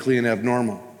are weakly and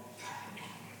abnormal."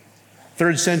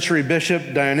 3rd century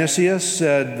Bishop Dionysius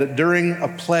said that during a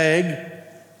plague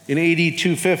in AD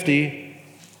 250,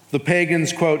 the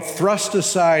pagans, quote, thrust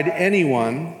aside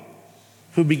anyone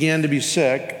who began to be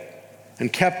sick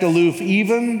and kept aloof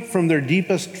even from their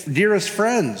dearest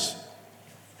friends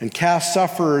and cast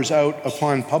sufferers out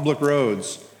upon public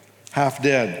roads, half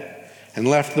dead, and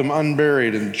left them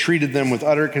unburied and treated them with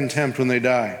utter contempt when they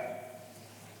die.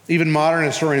 Even modern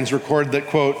historians record that,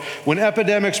 quote, when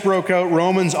epidemics broke out,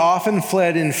 Romans often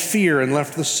fled in fear and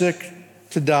left the sick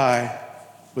to die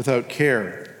without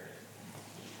care.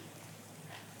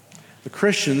 The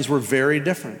Christians were very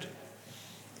different.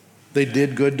 They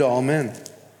did good to all men.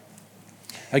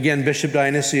 Again, Bishop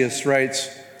Dionysius writes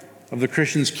of the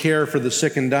Christians' care for the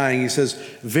sick and dying. He says,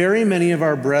 very many of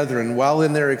our brethren, while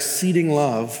in their exceeding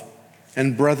love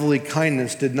and brotherly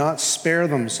kindness, did not spare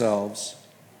themselves,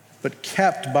 but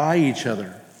kept by each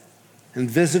other and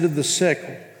visited the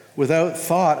sick without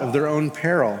thought of their own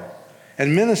peril,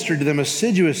 and ministered to them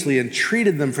assiduously and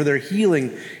treated them for their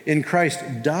healing in Christ,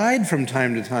 died from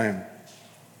time to time,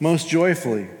 most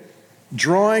joyfully,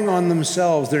 drawing on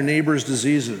themselves their neighbors'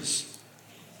 diseases.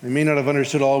 They may not have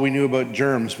understood all we knew about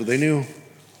germs, but they knew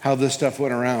how this stuff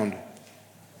went around.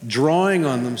 Drawing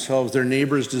on themselves their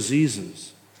neighbors'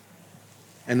 diseases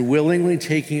and willingly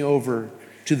taking over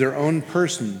to their own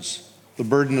persons the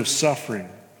burden of suffering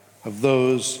of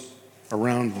those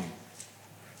around them.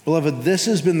 Beloved, this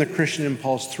has been the Christian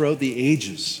impulse throughout the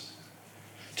ages,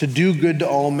 to do good to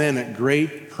all men at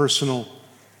great personal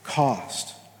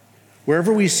cost.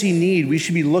 Wherever we see need, we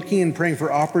should be looking and praying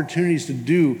for opportunities to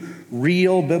do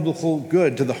real biblical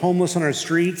good to the homeless on our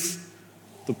streets,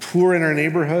 the poor in our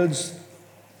neighborhoods,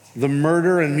 the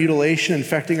murder and mutilation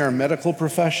infecting our medical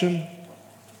profession,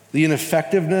 the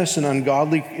ineffectiveness and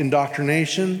ungodly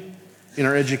indoctrination in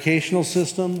our educational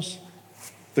systems,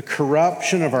 the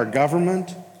corruption of our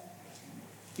government.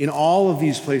 In all of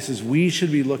these places, we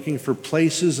should be looking for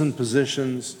places and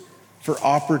positions, for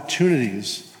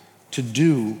opportunities to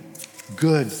do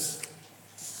good.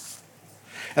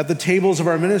 At the tables of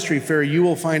our ministry fair, you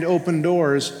will find open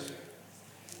doors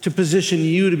to position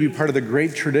you to be part of the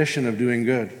great tradition of doing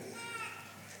good.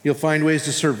 You'll find ways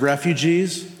to serve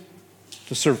refugees,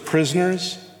 to serve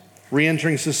prisoners,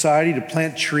 re-entering society, to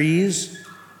plant trees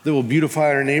that will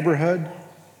beautify our neighborhood.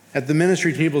 At the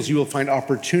ministry tables, you will find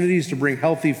opportunities to bring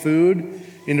healthy food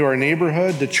into our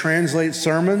neighborhood, to translate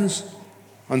sermons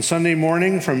on Sunday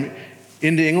morning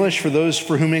into English for those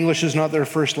for whom English is not their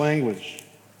first language.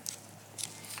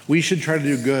 We should try to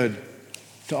do good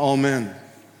to all men.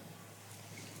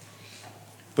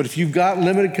 But if you've got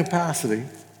limited capacity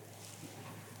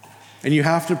and you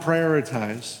have to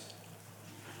prioritize,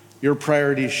 your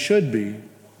priority should be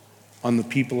on the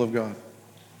people of God.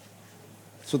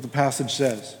 That's what the passage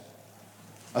says.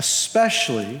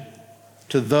 Especially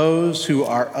to those who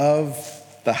are of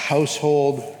the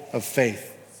household of faith.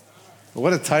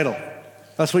 What a title.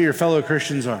 That's what your fellow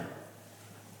Christians are.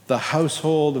 The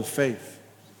household of faith.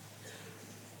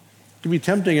 It can be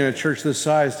tempting in a church this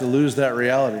size to lose that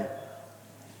reality.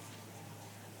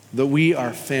 That we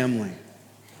are family.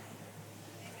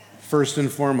 First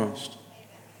and foremost.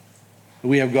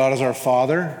 We have God as our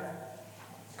Father,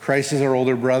 Christ as our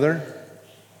older brother,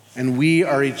 and we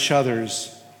are each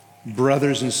other's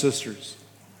brothers and sisters.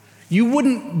 You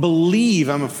wouldn't believe,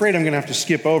 I'm afraid I'm going to have to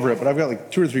skip over it, but I've got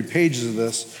like 2 or 3 pages of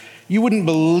this. You wouldn't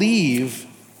believe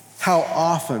how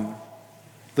often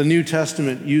the New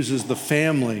Testament uses the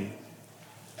family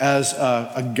as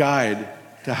a guide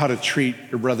to how to treat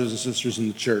your brothers and sisters in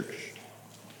the church.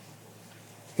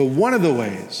 But one of the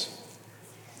ways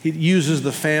he uses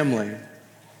the family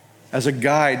as a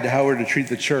guide to how we're to treat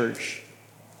the church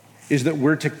is that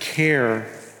we're to care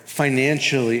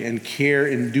financially and care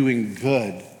in doing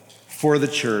good for the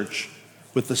church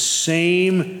with the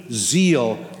same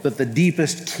zeal that the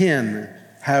deepest kin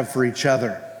have for each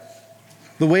other.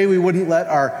 The way we wouldn't let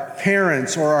our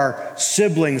parents or our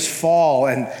siblings fall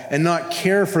and not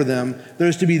care for them,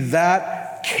 there's to be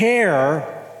that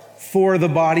care for the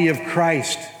body of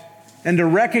Christ, and to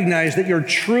recognize that your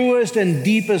truest and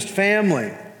deepest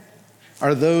family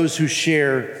are those who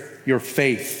share your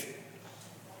faith.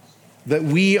 That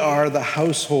we are the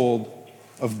household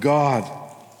of God.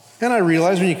 And I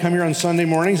realize when you come here on Sunday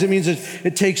mornings, it means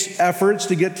it takes efforts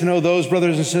to get to know those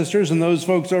brothers and sisters and those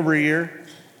folks over here.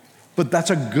 But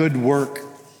that's a good work.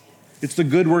 It's the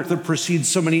good work that precedes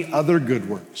so many other good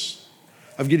works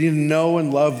of getting to know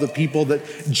and love the people that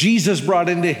Jesus brought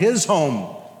into his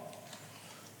home.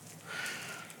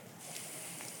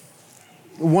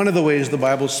 One of the ways the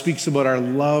Bible speaks about our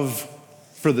love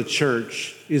for the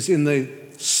church is in the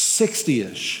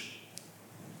 60-ish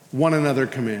one another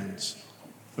commands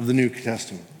of the New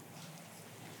Testament.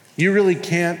 You really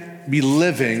can't be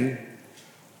living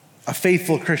a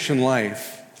faithful Christian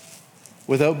life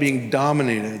without being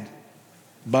dominated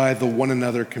by the one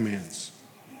another commands.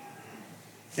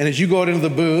 And as you go out into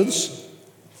the booths,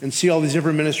 and see all these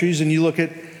different ministries, and you look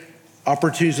at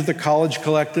opportunities with the College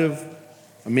Collective,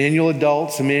 Emmanuel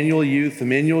Adults, Emmanuel Youth,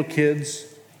 Emmanuel Kids,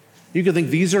 you could think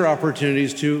these are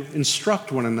opportunities to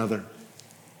instruct one another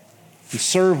and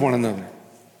serve one another.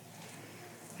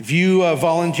 If you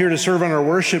volunteer to serve on our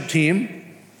worship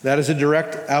team, that is a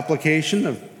direct application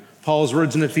of Paul's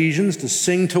words in Ephesians to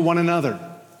sing to one another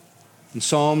in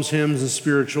psalms, hymns, and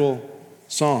spiritual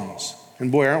songs.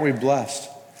 And boy, aren't we blessed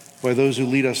by those who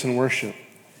lead us in worship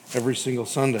every single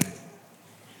Sunday.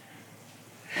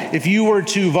 If you were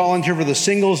to volunteer for the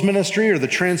singles ministry or the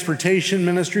transportation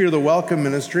ministry or the welcome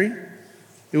ministry,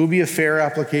 it would be a fair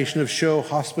application of show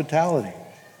hospitality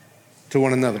to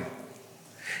one another.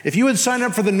 If you would sign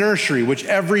up for the nursery, which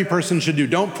every person should do,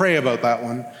 don't pray about that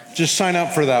one, just sign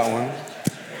up for that one.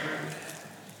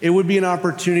 It would be an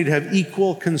opportunity to have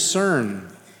equal concern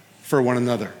for one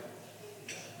another.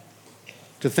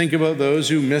 To think about those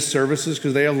who miss services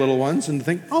because they have little ones and to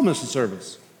think, I'll miss a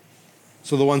service.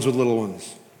 So the ones with little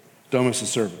ones don't miss a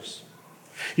service.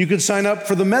 You could sign up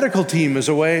for the medical team as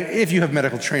a way, if you have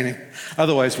medical training.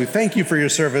 Otherwise, we thank you for your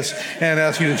service and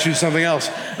ask you to choose something else.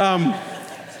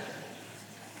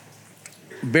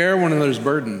 Bear one another's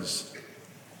burdens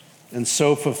and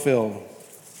so fulfill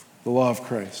the law of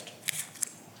Christ.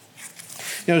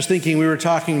 I was thinking, we were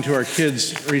talking to our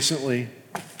kids recently,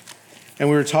 and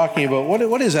we were talking about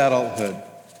what is adulthood?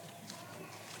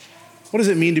 What does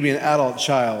it mean to be an adult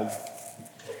child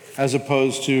as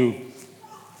opposed to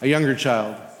a younger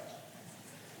child?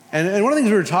 And one of the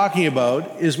things we were talking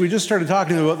about is we just started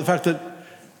talking about the fact that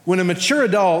when a mature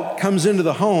adult comes into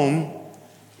the home,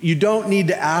 you don't need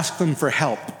to ask them for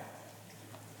help.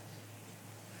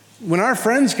 When our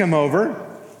friends come over,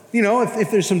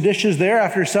 if there's some dishes there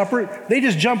after supper, they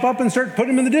just jump up and start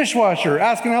putting them in the dishwasher,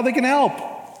 asking how they can help.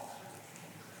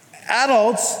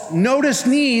 Adults notice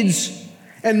needs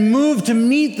and move to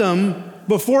meet them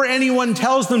before anyone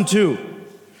tells them to.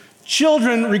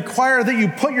 Children require that you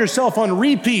put yourself on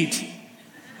repeat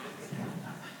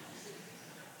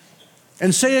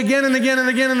and say again and again and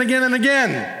again and again and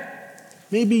again.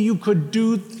 Maybe you could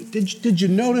did you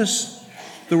notice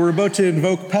that we're about to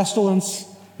invoke pestilence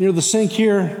near the sink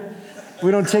here?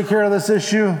 We don't take care of this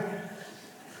issue.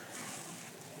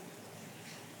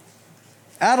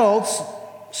 Adults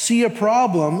see a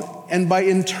problem and by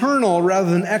internal rather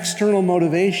than external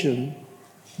motivation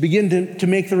begin to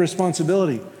make the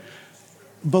responsibility.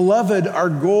 Beloved, our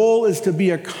goal is to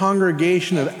be a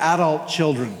congregation of adult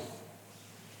children.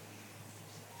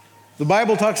 The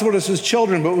Bible talks about us as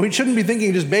children, but we shouldn't be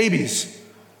thinking just babies.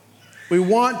 We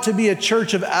want to be a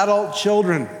church of adult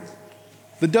children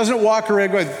that doesn't walk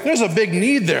around going, there's a big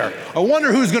need there. I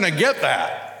wonder who's going to get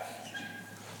that.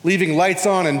 Leaving lights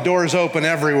on and doors open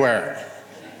everywhere.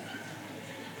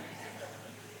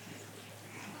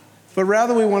 But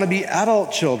rather we want to be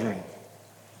adult children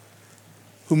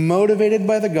who, motivated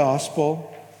by the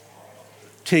gospel,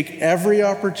 take every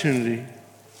opportunity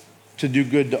to do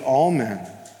good to all men,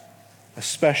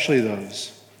 especially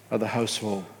those of the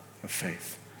household of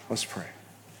faith. Let's pray.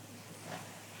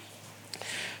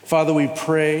 Father, we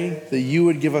pray that you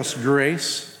would give us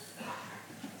grace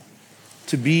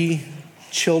to be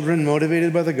children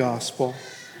motivated by the gospel,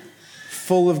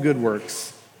 full of good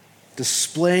works,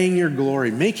 displaying your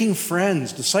glory, making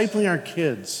friends, discipling our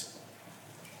kids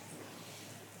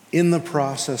in the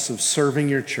process of serving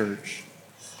your church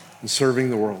and serving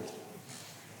the world.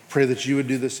 Pray that you would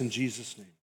do this in Jesus' name.